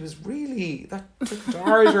like, she was really, that took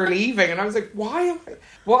hours her leaving. And I was like, why am I,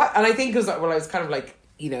 what? And I think because, well, I was kind of like,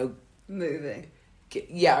 you know. Moving.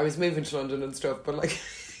 Yeah, I was moving to London and stuff. But, like,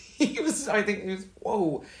 I think he was,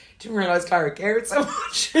 whoa. Didn't realise Clara cared so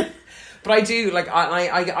much. But I do, like,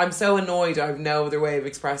 I'm so annoyed. I have no other way of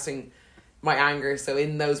expressing my anger. So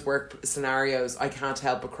in those work scenarios, I can't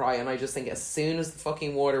help but cry. And I just think as soon as the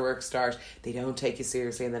fucking waterworks start, they don't take you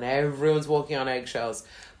seriously. And then everyone's walking on eggshells.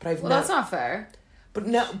 But that's not fair.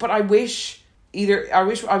 But I wish I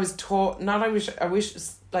was taught,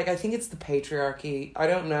 like, I think it's the patriarchy. I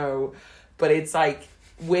don't know. But it's like,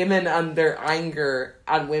 women and their anger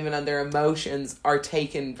and women and their emotions are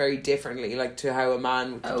taken very differently, like, to how a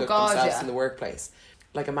man would conduct themselves in the workplace.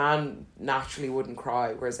 Like, a man naturally wouldn't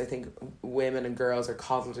cry, whereas I think women and girls are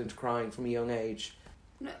coddled into crying from a young age.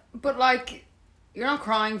 No, but, like, you're not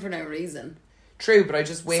crying for no reason. True, but I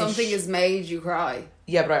just wish something has made you cry.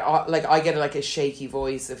 Yeah, but I get like a shaky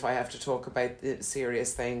voice if I have to talk about the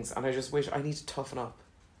serious things, and I just wish I need to toughen up.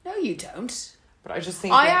 No, you don't. But I just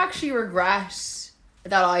think I actually regret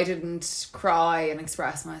that I didn't cry and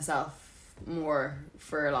express myself more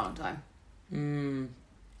for a long time.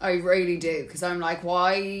 I really do, because I'm like,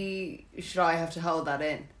 why should I have to hold that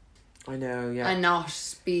in? I know, yeah. And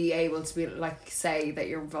not be able to be, like, say that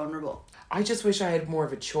you're vulnerable. I just wish I had more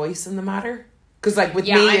of a choice in the matter. Because, like, with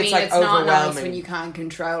me, it's like it's overwhelming. not nice when you can't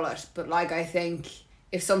control it. But, like, I think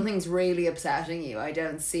if something's really upsetting you, I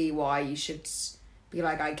don't see why you should be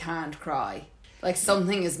like, I can't cry. Like,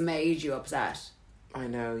 something has made you upset. I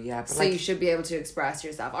know, yeah. But so you should be able to express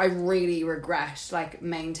yourself. I really regret, like,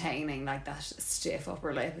 maintaining, like, that stiff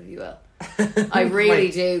upper lip, if you will. I really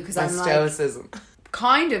do, because I'm stoicism.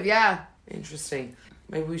 Kind of, yeah. Interesting.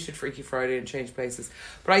 Maybe we should Freaky Friday and change places.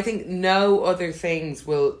 But I think no other things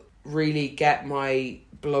will really get my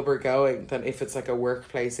blubber going than if it's like a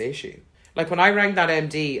workplace issue. Like when I rang that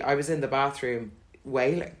MD, I was in the bathroom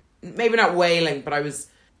wailing. Maybe not wailing, but I was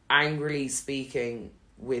angrily speaking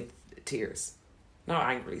with tears. Not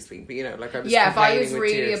angrily speaking, but you know, like I was if I was complaining with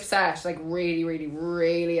really tears. upset, like really, really,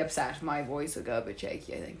 really upset, my voice would go a bit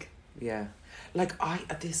shaky, I think. Yeah. Like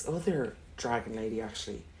this other dragon lady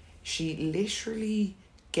actually, she literally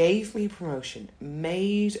gave me promotion,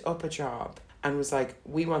 made up a job and was like,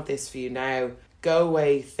 we want this for you now. Go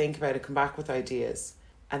away, think about it, come back with ideas.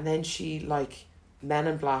 And then she like Men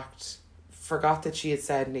in Blacked, forgot that she had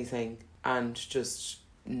said anything and just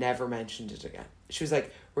never mentioned it again. She was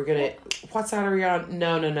like, we're going to, what salary are you on?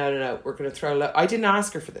 No. We're going to throw, I didn't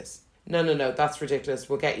ask her for this. No, that's ridiculous.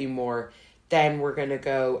 We'll get you more. Then we're going to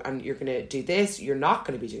go and you're going to do this. You're not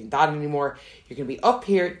going to be doing that anymore. You're going to be up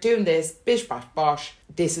here doing this. Bish, bash, bosh.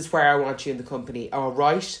 This is where I want you in the company. All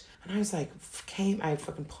right. And I was like, came out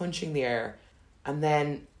fucking punching the air. And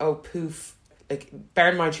then, oh, poof. Like,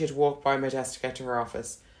 bear in mind, she had to walk by my desk to get to her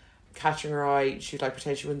office. Catching her eye, she'd like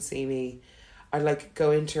pretend she wouldn't see me. I'd like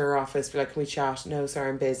go into her office, be like, can we chat? No, sorry,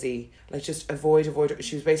 I'm busy. Like, just avoid.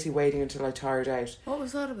 She was basically waiting until I tired out. What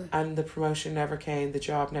was that about? And the promotion never came, the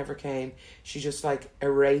job never came. She just like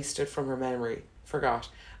erased it from her memory, forgot.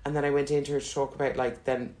 And then I went into her to talk about like,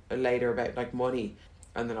 then later about like money.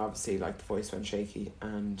 And then obviously like the voice went shaky.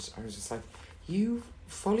 And I was just like, you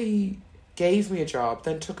fully gave me a job,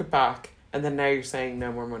 then took it back. And then now you're saying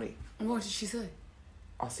no more money. And what did she say?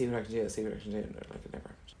 I'll see what I can do. And like, it never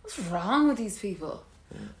happened. What's wrong with these people?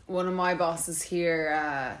 Yeah. One of my bosses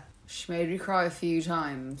here, she made me cry a few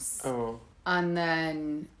times. Oh. And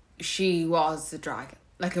then she was a dragon.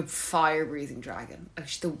 Like a fire-breathing dragon. Like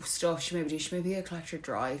the stuff she maybe go collect her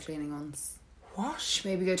dry cleaning once. What? She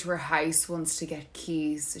maybe go to her house once to get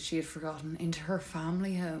keys that she had forgotten into her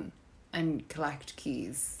family home and collect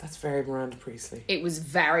keys. That's very Miranda Priestley. It was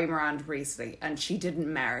very Miranda Priestley, and she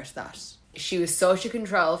didn't merit that. She was such a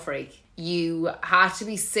control freak. You had to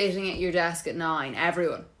be sitting at your desk at 9.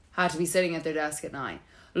 Everyone had to be sitting at their desk at 9.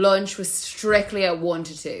 Lunch was strictly at 1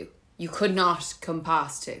 to 2. You could not come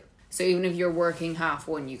past 2. So even if you're working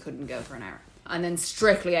 1:30, you couldn't go for an hour. And then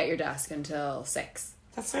strictly at your desk until 6.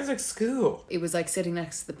 That sounds like school. It was like sitting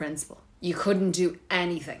next to the principal. You couldn't do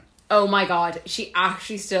anything. Oh my God, she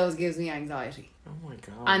actually still gives me anxiety. Oh my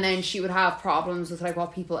God. And then she would have problems with like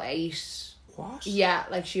what people ate. What? Yeah,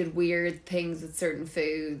 like she had weird things with certain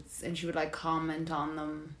foods and she would like comment on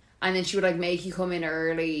them. And then she would like make you come in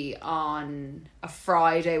early on a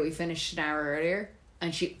Friday. We finished an hour earlier.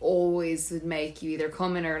 And she always would make you either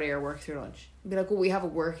come in early or work through lunch. Be like, well, we have a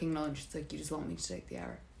working lunch. It's like, you just want me to take the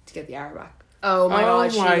hour to get the hour back. Oh my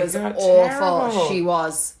God, she was awful.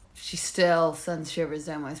 Terrible. She still sends shivers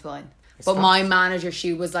down my spine. But my manager,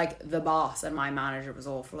 she was like the boss, and my manager was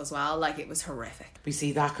awful as well. Like, it was horrific. We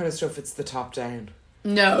see that kind of stuff, it's the top down.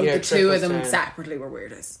 No, the two of them down. separately were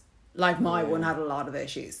weirdos. Like, my one had a lot of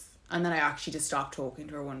issues. And then I actually just stopped talking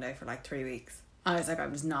to her one day for like 3 weeks. I was like, I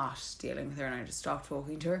was not dealing with her, and I just stopped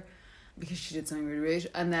talking to her because she did something really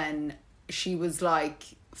rude. And then she was like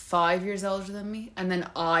 5 years older than me, and then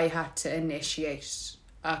I had to initiate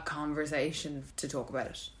a conversation to talk about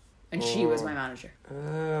it. And she was my manager.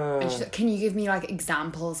 And she's like, can you give me like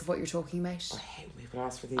examples of what you're talking about? I hate when people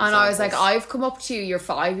ask for the examples. And I was like, I've come up to you, you're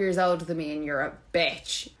 5 years older than me and you're a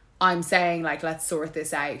bitch. I'm saying like, let's sort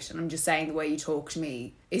this out. And I'm just saying the way you talk to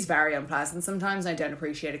me is very unpleasant sometimes. And I don't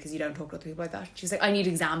appreciate it because you don't talk to other people like that. She's like, I need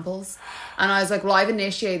examples. And I was like, well, I've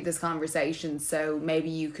initiated this conversation, so maybe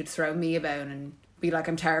you could throw me a bone and be like,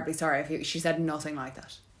 I'm terribly sorry if you... She said nothing like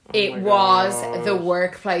that. It was the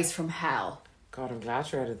workplace from hell. God, I'm glad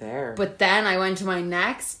you're out of there. But then I went to my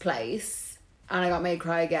next place and I got made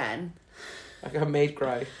cry again. I got made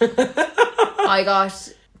cry. I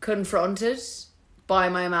got confronted by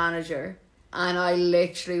my manager and I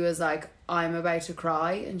literally was like, I'm about to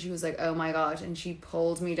cry. And she was like, oh my God. And she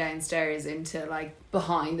pulled me downstairs into like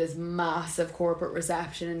behind this massive corporate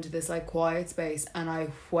reception into this like quiet space, and I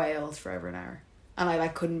wailed for over an hour. And I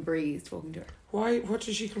like couldn't breathe talking to her. Why? What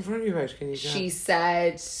did she confront you about? Can you tell? She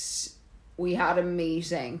said... We had a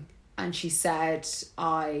meeting and she said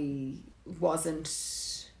I wasn't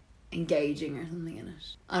engaging or something in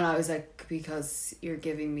it. And I was like, because you're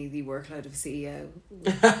giving me the workload of CEO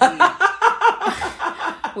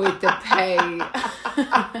with the pay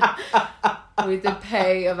with the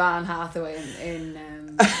pay of Anne Hathaway in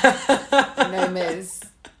Les Mis.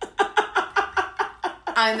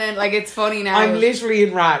 And then like, it's funny now. I'm literally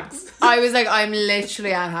in rags. I was like, I'm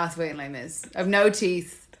literally Anne Hathaway in Les Mis. I have no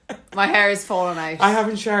teeth. My hair is falling out. I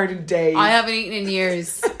haven't showered in days. I haven't eaten in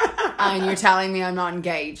years. And you're telling me I'm not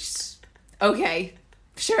engaged. Okay,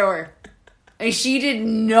 sure. And she did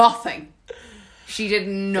nothing. She did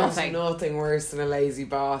nothing. There's nothing worse than a lazy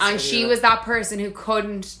boss. And she was that person who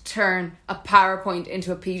couldn't turn a PowerPoint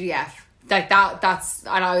into a PDF. Like that's,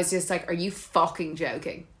 and I was just like, are you fucking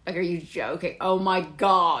joking? Like, are you joking? Oh my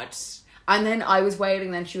God. And then I was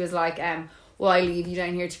waiting, then she was like, well, I leave you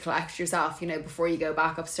down here to collect yourself, you know, before you go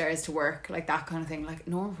back upstairs to work. Like that kind of thing. Like a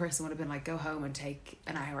normal person would have been like, go home and take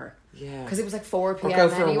an hour. Yeah. Because it was like 4 p.m. Or go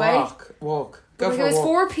for anyway. a walk. Go Like, for a walk. it was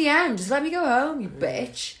 4 p.m. Just let me go home, you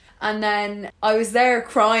bitch. And then I was there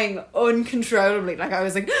crying uncontrollably. Like I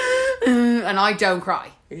was like, and I don't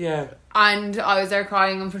cry. Yeah. And I was there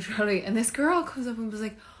crying uncontrollably. And this girl comes up and was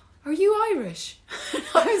like, are you Irish?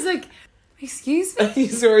 I was like, excuse me? You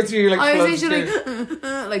saw her through like I was floods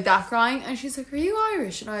literally like that crying. And she's like, are you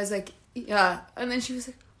Irish? And I was like, yeah. And then she was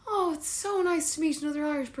like, oh, it's so nice to meet another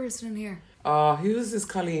Irish person in here. Oh, who was this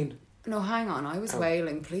Colleen? No, hang on. I was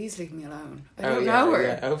wailing. Please leave me alone. I don't yeah, know her.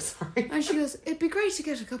 Yeah. Oh, sorry. And she goes, it'd be great to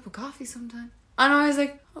get a cup of coffee sometime. And I was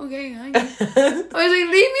like, okay, thank you. I was like,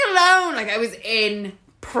 leave me alone. Like I was in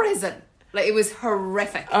prison. Like it was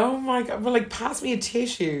horrific. Oh my God. Well, like, pass me a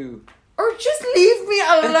tissue. Or just leave me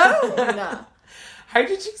alone. How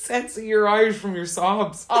did you sense that you're Irish from your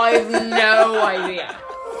sobs? I have no idea.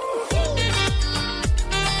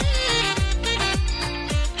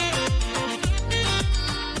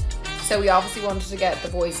 So we obviously wanted to get the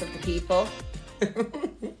voice of the people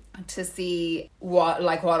to see what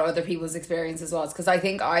other people's experiences was, because I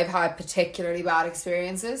think I've had particularly bad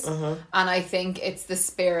experiences, and I think it's the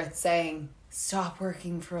spirit saying, stop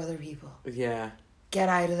working for other people. Yeah. Get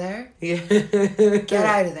out of there. Yeah. Get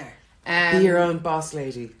out of there. Be your own boss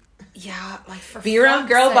lady. Yeah, like for Be your own fuck's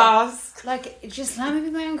girl sake. boss. Like, just let me be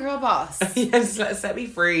my own girl boss. Yes, set me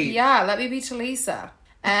free. Yeah, let me be Talisa.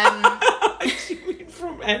 She mean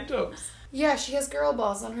from Endos. Yeah, she has girl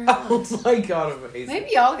boss on her Oh hand. my God, amazing.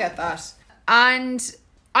 Maybe I'll get that. And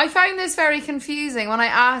I found this very confusing. When I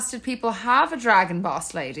asked, did people have a dragon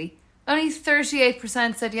boss lady? Only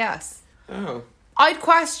 38% said yes. Oh. I'd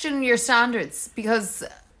question your standards because,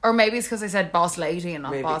 or maybe it's because I said boss lady and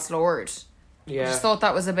not Maybe. boss lord. Yeah. I just thought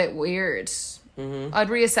that was a bit weird. I'd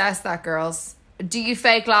reassess that, girls. Do you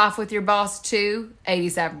fake laugh with your boss too?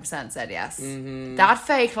 87% said yes. That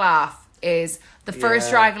fake laugh is the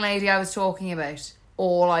first dragon lady I was talking about.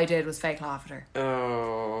 All I did was fake laugh at her.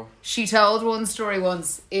 Oh. She told one story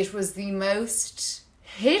once. It was the most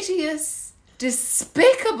hideous,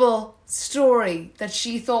 despicable story that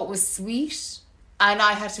she thought was sweet. And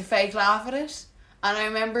I had to fake laugh at it. And I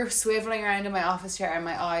remember swiveling around in my office chair and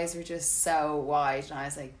my eyes were just so wide. And I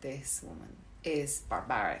was like, this woman is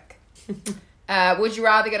barbaric. Would you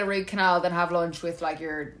rather get a root canal than have lunch with like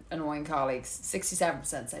your annoying colleagues? 67%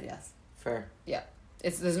 said yes. Fair. Yeah.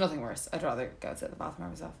 There's nothing worse. I'd rather go to the bathroom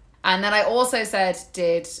myself. And then I also said,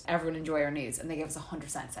 did everyone enjoy our news? And they gave us 100%,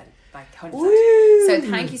 said like 100%. Woo! So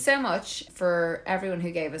thank you so much for everyone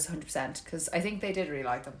who gave us 100%, because I think they did really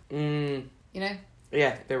like them. You know?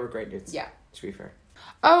 Yeah, they were great news. Yeah. To be fair.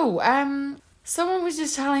 Oh, someone was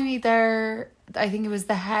just telling me I think it was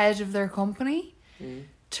the head of their company,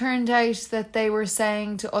 turned out that they were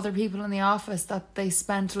saying to other people in the office that they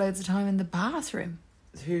spent loads of time in the bathroom.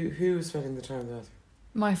 Who was spending the time there?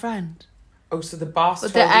 My friend. Oh, so the boss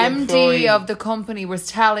But told the MD employee... of the company was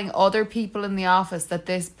telling other people in the office that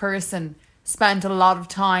this person spent a lot of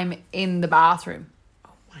time in the bathroom.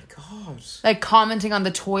 Oh my God. Like commenting on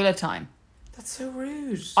the toilet time. That's so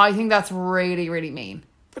rude. I think that's really, really mean.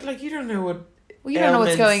 But like, you don't know what... Well, you don't know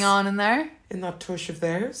what's ailments going on in there. in that tush of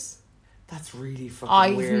theirs? That's really fucking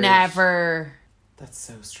I've weird. never... That's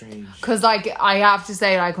so strange. Because, like, I have to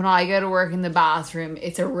say, like, when I go to work in the bathroom,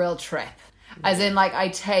 it's a real trip. As in, like, I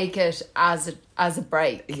take it as a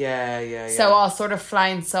break. Yeah. So I'll sort of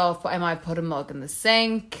flounce off, but I might put a mug in the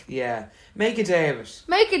sink. Yeah. Make a day of it.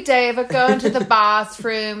 Make a day of it. Go into the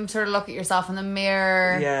bathroom, sort of look at yourself in the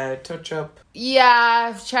mirror. Yeah, touch up.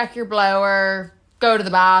 Yeah, check your blower. Go to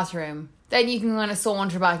the bathroom. Then you can kind of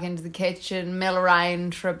saunter back into the kitchen, mill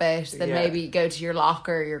around for a bit. Then maybe go to your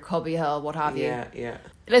locker, your cubby hole, what have you. Yeah.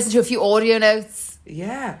 Listen to a few audio notes.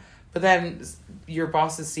 Yeah. But then your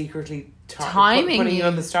boss is secretly Timing putting you you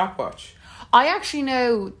on the stopwatch. I actually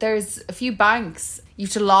know there's a few banks you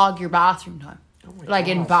have to log your bathroom time. Oh my like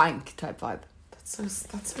God. in bank type vibe. That's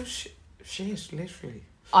so shit, literally.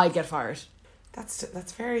 I'd get fired. That's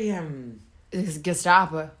very It's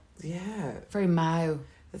Gestapo. yeah. Very Mao.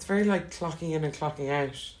 It's very like clocking in and clocking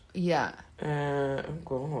out. Yeah. Oh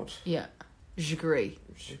God. Yeah. J'agree.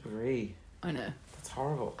 J'agree. I know. That's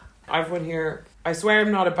horrible. I've one here. I swear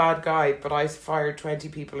I'm not a bad guy, but I fired 20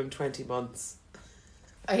 people in 20 months.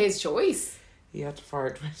 His choice. He had to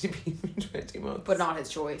fire 20 people in 20 months. But not his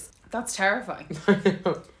choice. That's terrifying.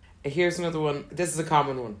 Here's another one. This is a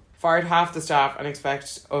common one. Fired half the staff and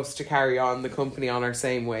expect us to carry on the company on our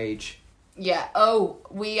same wage. Yeah. Oh,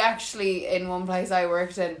 we actually, in one place I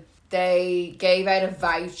worked in, they gave out a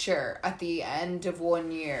voucher at the end of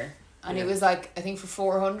 1 year. And it was like, I think for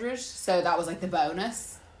 400. So that was like the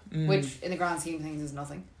bonus, which in the grand scheme of things is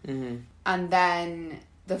nothing. Mm-hmm. And then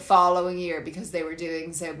the following year, because they were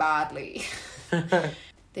doing so badly,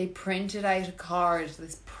 they printed out a card,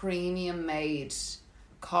 this premium made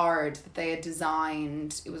card that they had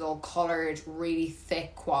designed. It was all coloured, really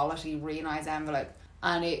thick quality, really nice envelope.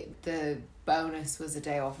 And the bonus was a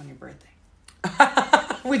day off on your birthday.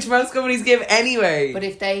 Which most companies give anyway. But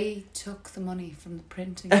if they took the money from the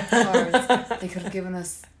printing of the cards, they could have given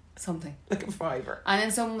us something. Like a fiver. And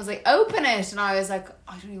then someone was like, open it. And I was like,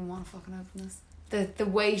 I don't even want to fucking open this. The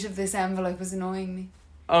weight of this envelope was annoying me.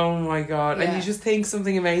 Oh my God. Yeah. And you just think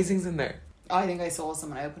something amazing's in there. I think I saw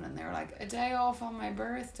someone open it and they were like, a day off on my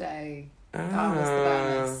birthday. That was the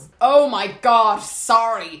bonus. Oh my God,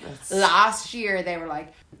 sorry. Last year they were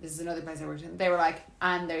like, this is another place I worked in, they were like,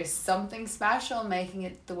 and there's something special making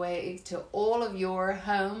it the way to all of your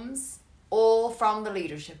homes, all from the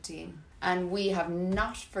leadership team. And we have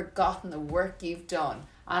not forgotten the work you've done.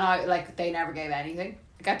 And I, like, they never gave anything.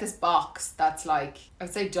 I got this box that's like, I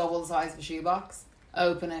would say double the size of a shoebox.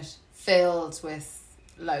 Open it, filled with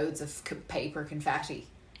loads of paper confetti.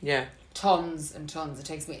 Yeah. Tons and tons. It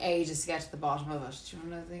takes me ages to get to the bottom of it. Do you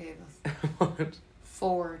want to know what they gave us? What?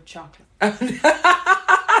 4 chocolates.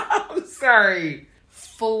 I'm sorry.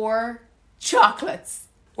 4 chocolates.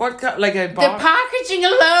 What like a The box? packaging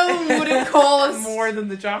alone would have cost More than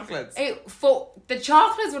the chocolates. the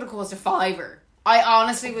chocolates would have cost a $5. I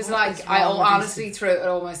honestly was like, I honestly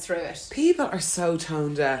almost threw it. People are so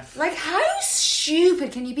tone deaf. Like, how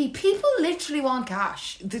stupid can you be? People literally want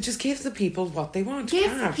cash. They just give the people what they want. Give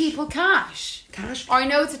Cash. the people cash. Cash. I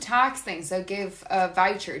know it's a tax thing, so give a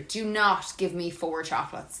voucher. Do not give me 4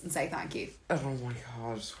 chocolates and say thank you. Oh my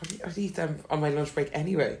God. I'd eat them on my lunch break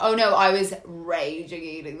anyway. Oh no, I was raging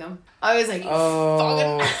eating them. I was like,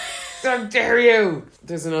 Oh, fucking... how dare you!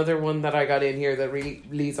 There's another one that I got in here that really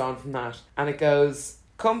leads on from that. And it goes,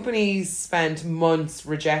 companies spent months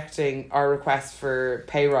rejecting our request for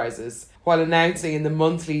pay rises while announcing in the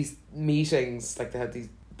monthly meetings, like they had these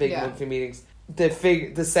big monthly meetings,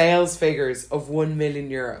 the sales figures of €1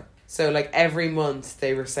 million. So like every month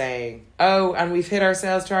they were saying, oh, and we've hit our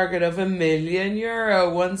sales target of €1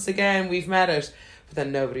 million. Once again, we've met it. But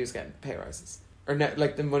then nobody was getting pay rises. Or no,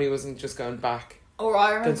 like the money wasn't just going back. Or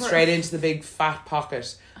I remember Going straight into the big fat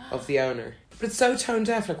pocket of the owner. But it's so tone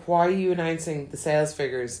deaf. Like, why are you announcing the sales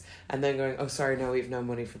figures and then going, oh, sorry, no, we have no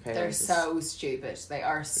money for pay rises? They're so stupid. They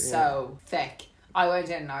are so thick. I went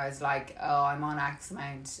in and I was like, oh, I'm on X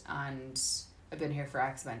amount and I've been here for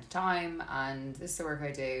X amount of time and this is the work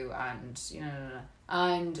I do and, you know.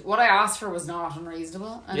 And what I asked for was not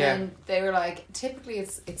unreasonable. And then they were like, typically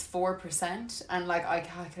it's 4%. And like, I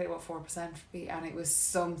calculated what 4% would be and it was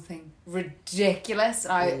something ridiculous.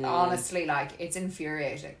 And I honestly, like, it's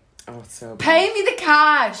infuriating. Oh, it's so bad. Pay me the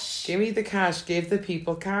cash. Give me the cash. Give the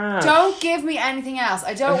people cash. Don't give me anything else.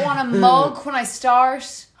 I don't want a mug when I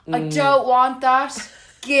start. I don't want that.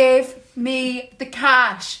 Give me the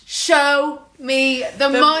cash. Show me the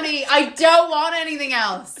money. I don't want anything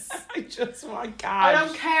else. I just want cash. I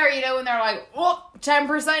don't care, you know, when they're like, oh,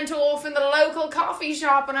 10% off in the local coffee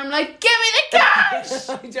shop. And I'm like, give me the cash.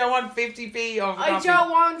 I don't want 50p off I coffee.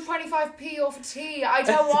 don't want 25p off a tea. I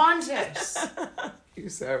don't want it. You're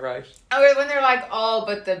so right. Or when they're like, oh,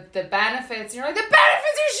 but the benefits. And you're like, the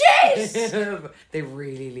benefits are shit. They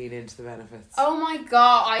really lean into the benefits. Oh my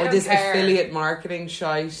God, I or don't this care. affiliate marketing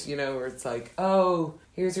shite, you know, where it's like, oh,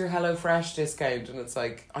 here's your HelloFresh discount. And it's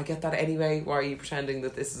like, I get that anyway. Why are you pretending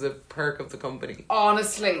that this is a perk of the company?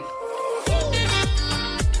 Honestly.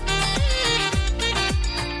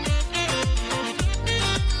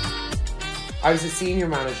 I was a senior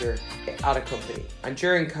manager at a company, and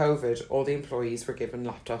during COVID, all the employees were given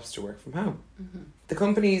laptops to work from home. Mm-hmm. The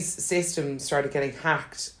company's systems started getting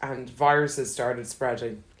hacked and viruses started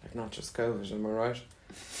spreading. Like, not just COVID, am I right?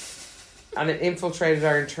 And it infiltrated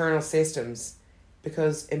our internal systems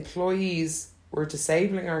because employees were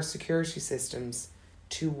disabling our security systems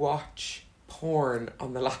to watch porn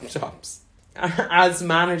on the laptops. As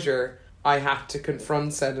manager, I had to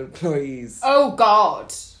confront said employees. Oh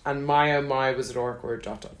God. And my oh my was it awkward ...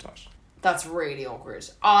 That's really awkward.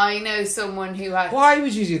 I know someone who had... Why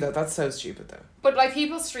would you do that? That's so stupid though. But like,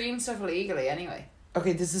 people stream stuff illegally anyway.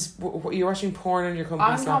 Okay, this is you're watching porn on your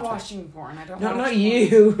company's I'm not laptop. watching porn. I don't. No, watch not porn.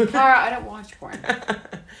 you. Clara, I don't watch porn.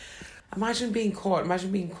 Imagine being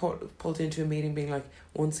caught, pulled into a meeting, being like,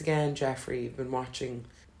 "Once again, Jeffrey, you've been watching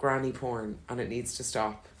granny porn, and it needs to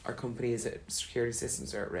stop. Our company is at security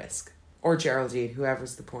systems are at risk." Or Geraldine,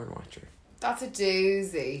 whoever's the porn watcher. That's a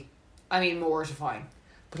doozy. I mean, mortifying.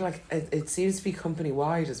 But like, it seems to be company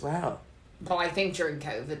wide as well. But I think during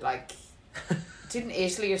COVID, like, didn't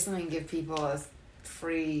Italy or something give people a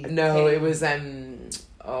free? No, thing? it was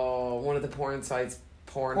one of the porn sites,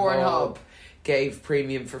 Pornhub. gave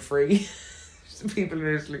premium for free to people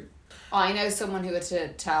in Italy. I know someone who had to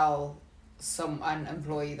tell an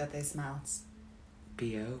employee that they smelled.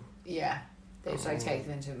 BO. Yeah, they'd like take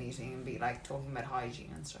them into a meeting and be like talking about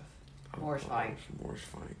hygiene and stuff. Mortifying.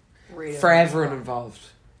 Mortifying. Really For everyone mortifying. involved.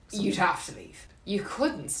 You'd have to leave. You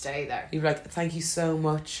couldn't stay there. You'd be like, "Thank you so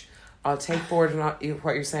much. I'll take board and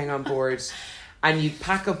what you're saying on board." And you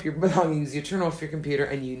pack up your belongings, you turn off your computer,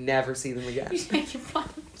 and you never see them again. You take your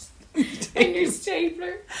pants and your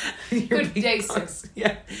stapler. Good day, sir.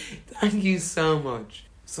 Yeah. Thank you so much.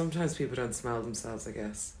 Sometimes people don't smell themselves, I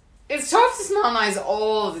guess. It's tough to smell nice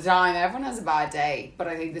all the time. Everyone has a bad day, but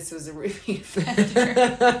I think this was a repeat offender.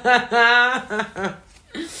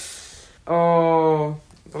 Oh,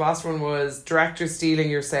 the last one was director stealing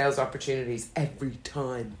your sales opportunities every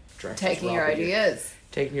time. Taking your ideas.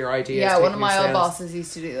 Taking your ideas. Yeah, one taking of my your old sales. bosses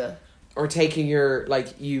used to do that. Or taking your,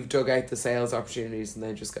 like, you've dug out the sales opportunities and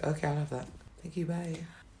then just go, "Okay, I'll have that. Thank you, bye."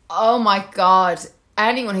 Oh my God.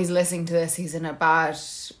 Anyone who's listening to this, who's in a bad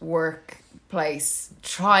workplace,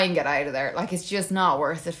 try and get out of there. Like, it's just not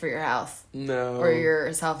worth it for your health No. or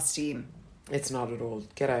your self-esteem. It's not at all.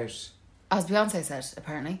 Get out. As Beyonce said,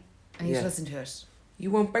 apparently. I need Yeah. to listen to it. You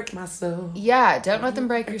won't break my soul. Yeah, don't let them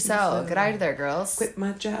break your soul. Get out of there, girls. Quit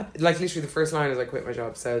my job. Like, literally the first line is, "I quit my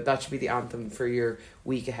job." So that should be the anthem for your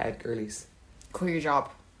week ahead, girlies. Quit your job.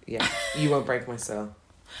 Yeah. You won't break my soul.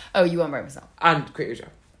 Oh, you won't break myself. And quit your job.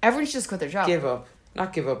 Everyone should just quit their job. Give up.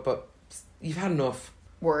 Not give up, but you've had enough.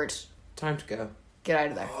 Word. Time to go. Get out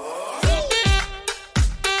of there.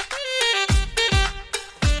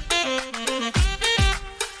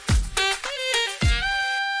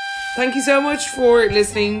 Thank you so much for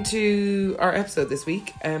listening to our episode this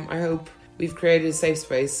week. I hope we've created a safe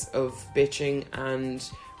space of bitching and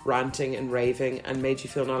ranting and raving and made you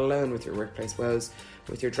feel not alone with your workplace woes,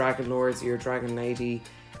 with your dragon lords, your dragon lady,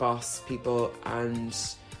 boss people, and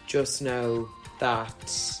just know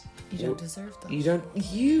that You don't deserve that.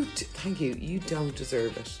 thank you, you don't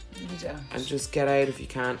deserve it. You don't. And just get out if you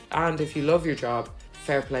can. And if you love your job,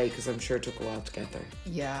 fair play, because I'm sure it took a while to get there.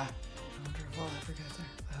 Yeah. I wonder if I'll ever get there.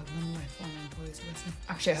 I hope none of my former employees are listening.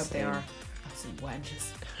 Actually, I hope they are. Absolute wenches.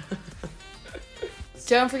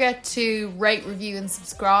 Don't forget to rate, review, and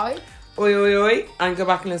subscribe. Oi, oi, oi. And go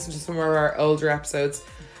back and listen to some of our older episodes.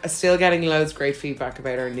 I'm still getting loads of great feedback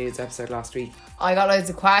about our news episode last week. I got loads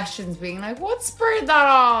of questions being like, what spurred that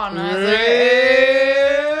on? I was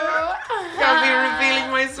Can't be like,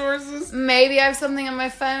 revealing my sources. maybe I have something on my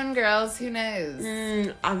phone, girls. Who knows?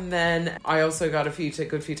 And then I also got a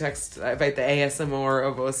good few texts about the ASMR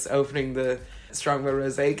of us opening the Strongbow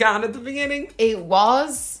Rosé can at the beginning. It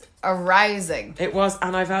was arousing. It was,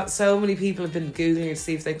 and I've had so many people have been Googling to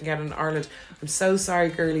see if they can get it in Ireland. I'm so sorry,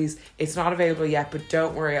 girlies. It's not available yet, but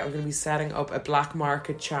don't worry. I'm going to be setting up a black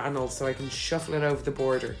market channel so I can shuffle it over the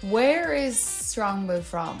border. Where is Strongbow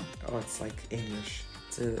from? Oh, it's like English.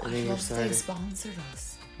 It's an I English love they cider. sponsored us.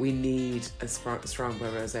 We need a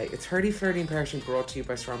Strongbow Rosé. It's 30 Flirting Persian brought to you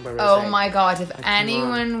by Strongbow Rosé. Oh my God, if come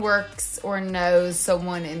anyone works or knows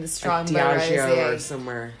someone in the At Strongbow Diageo or Rosé,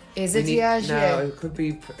 somewhere. is We it need- Diageo? No, it could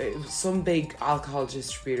be some big alcohol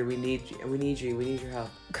distributor. We need you. We need your help.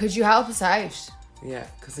 Could you help us out? Yeah,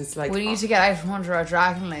 because it's like We need to get out from under our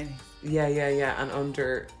dragon lady. yeah, and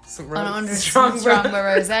under some And under Strongbow. Strongbow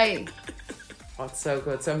Rosé. Oh, it's so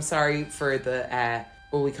good. So I'm sorry for the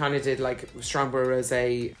well, we kind of did like Strongbow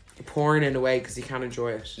Rosé porn in a way because you can't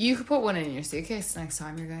enjoy it. You could put one in your suitcase next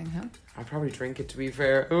time you're going home. I'll probably drink it, to be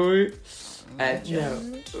fair.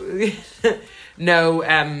 No,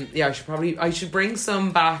 yeah, I should bring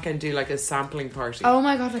some back and do like a sampling party. Oh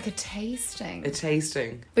my God, like a tasting. A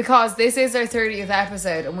tasting. Because this is our 30th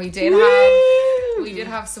episode and we did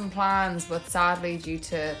have some plans, but sadly due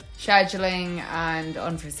to scheduling and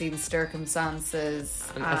unforeseen circumstances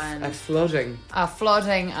And a flooding. a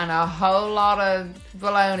flooding and a whole lot of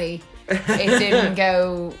baloney, it didn't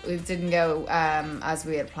go as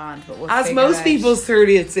we had planned, but we'll As figure most it out. people's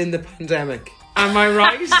 30th in the pandemic. Am I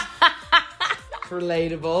right?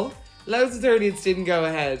 Relatable. Loads of 30ths didn't go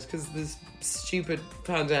ahead because of this stupid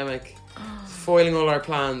pandemic foiling all our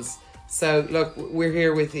plans. So look, we're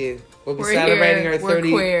here with you. We'll be We're celebrating here. our We're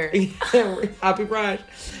 30. queer. Yeah, happy Pride.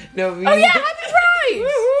 No, Oh yeah, happy Pride!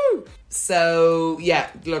 Woohoo! So yeah,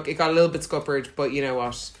 look, it got a little bit scuppered, but you know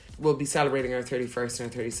what? We'll be celebrating our 31st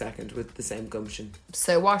and our 32nd with the same gumption.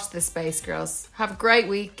 So watch this space, girls. Have a great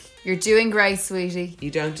week. You're doing great, sweetie.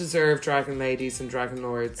 You don't deserve dragon ladies and dragon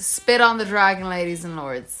lords. Spit on the dragon ladies and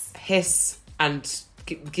lords. Hiss and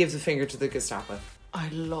give the finger to the Gestapo. I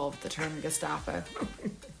love the term Gestapo.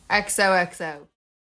 XOXO.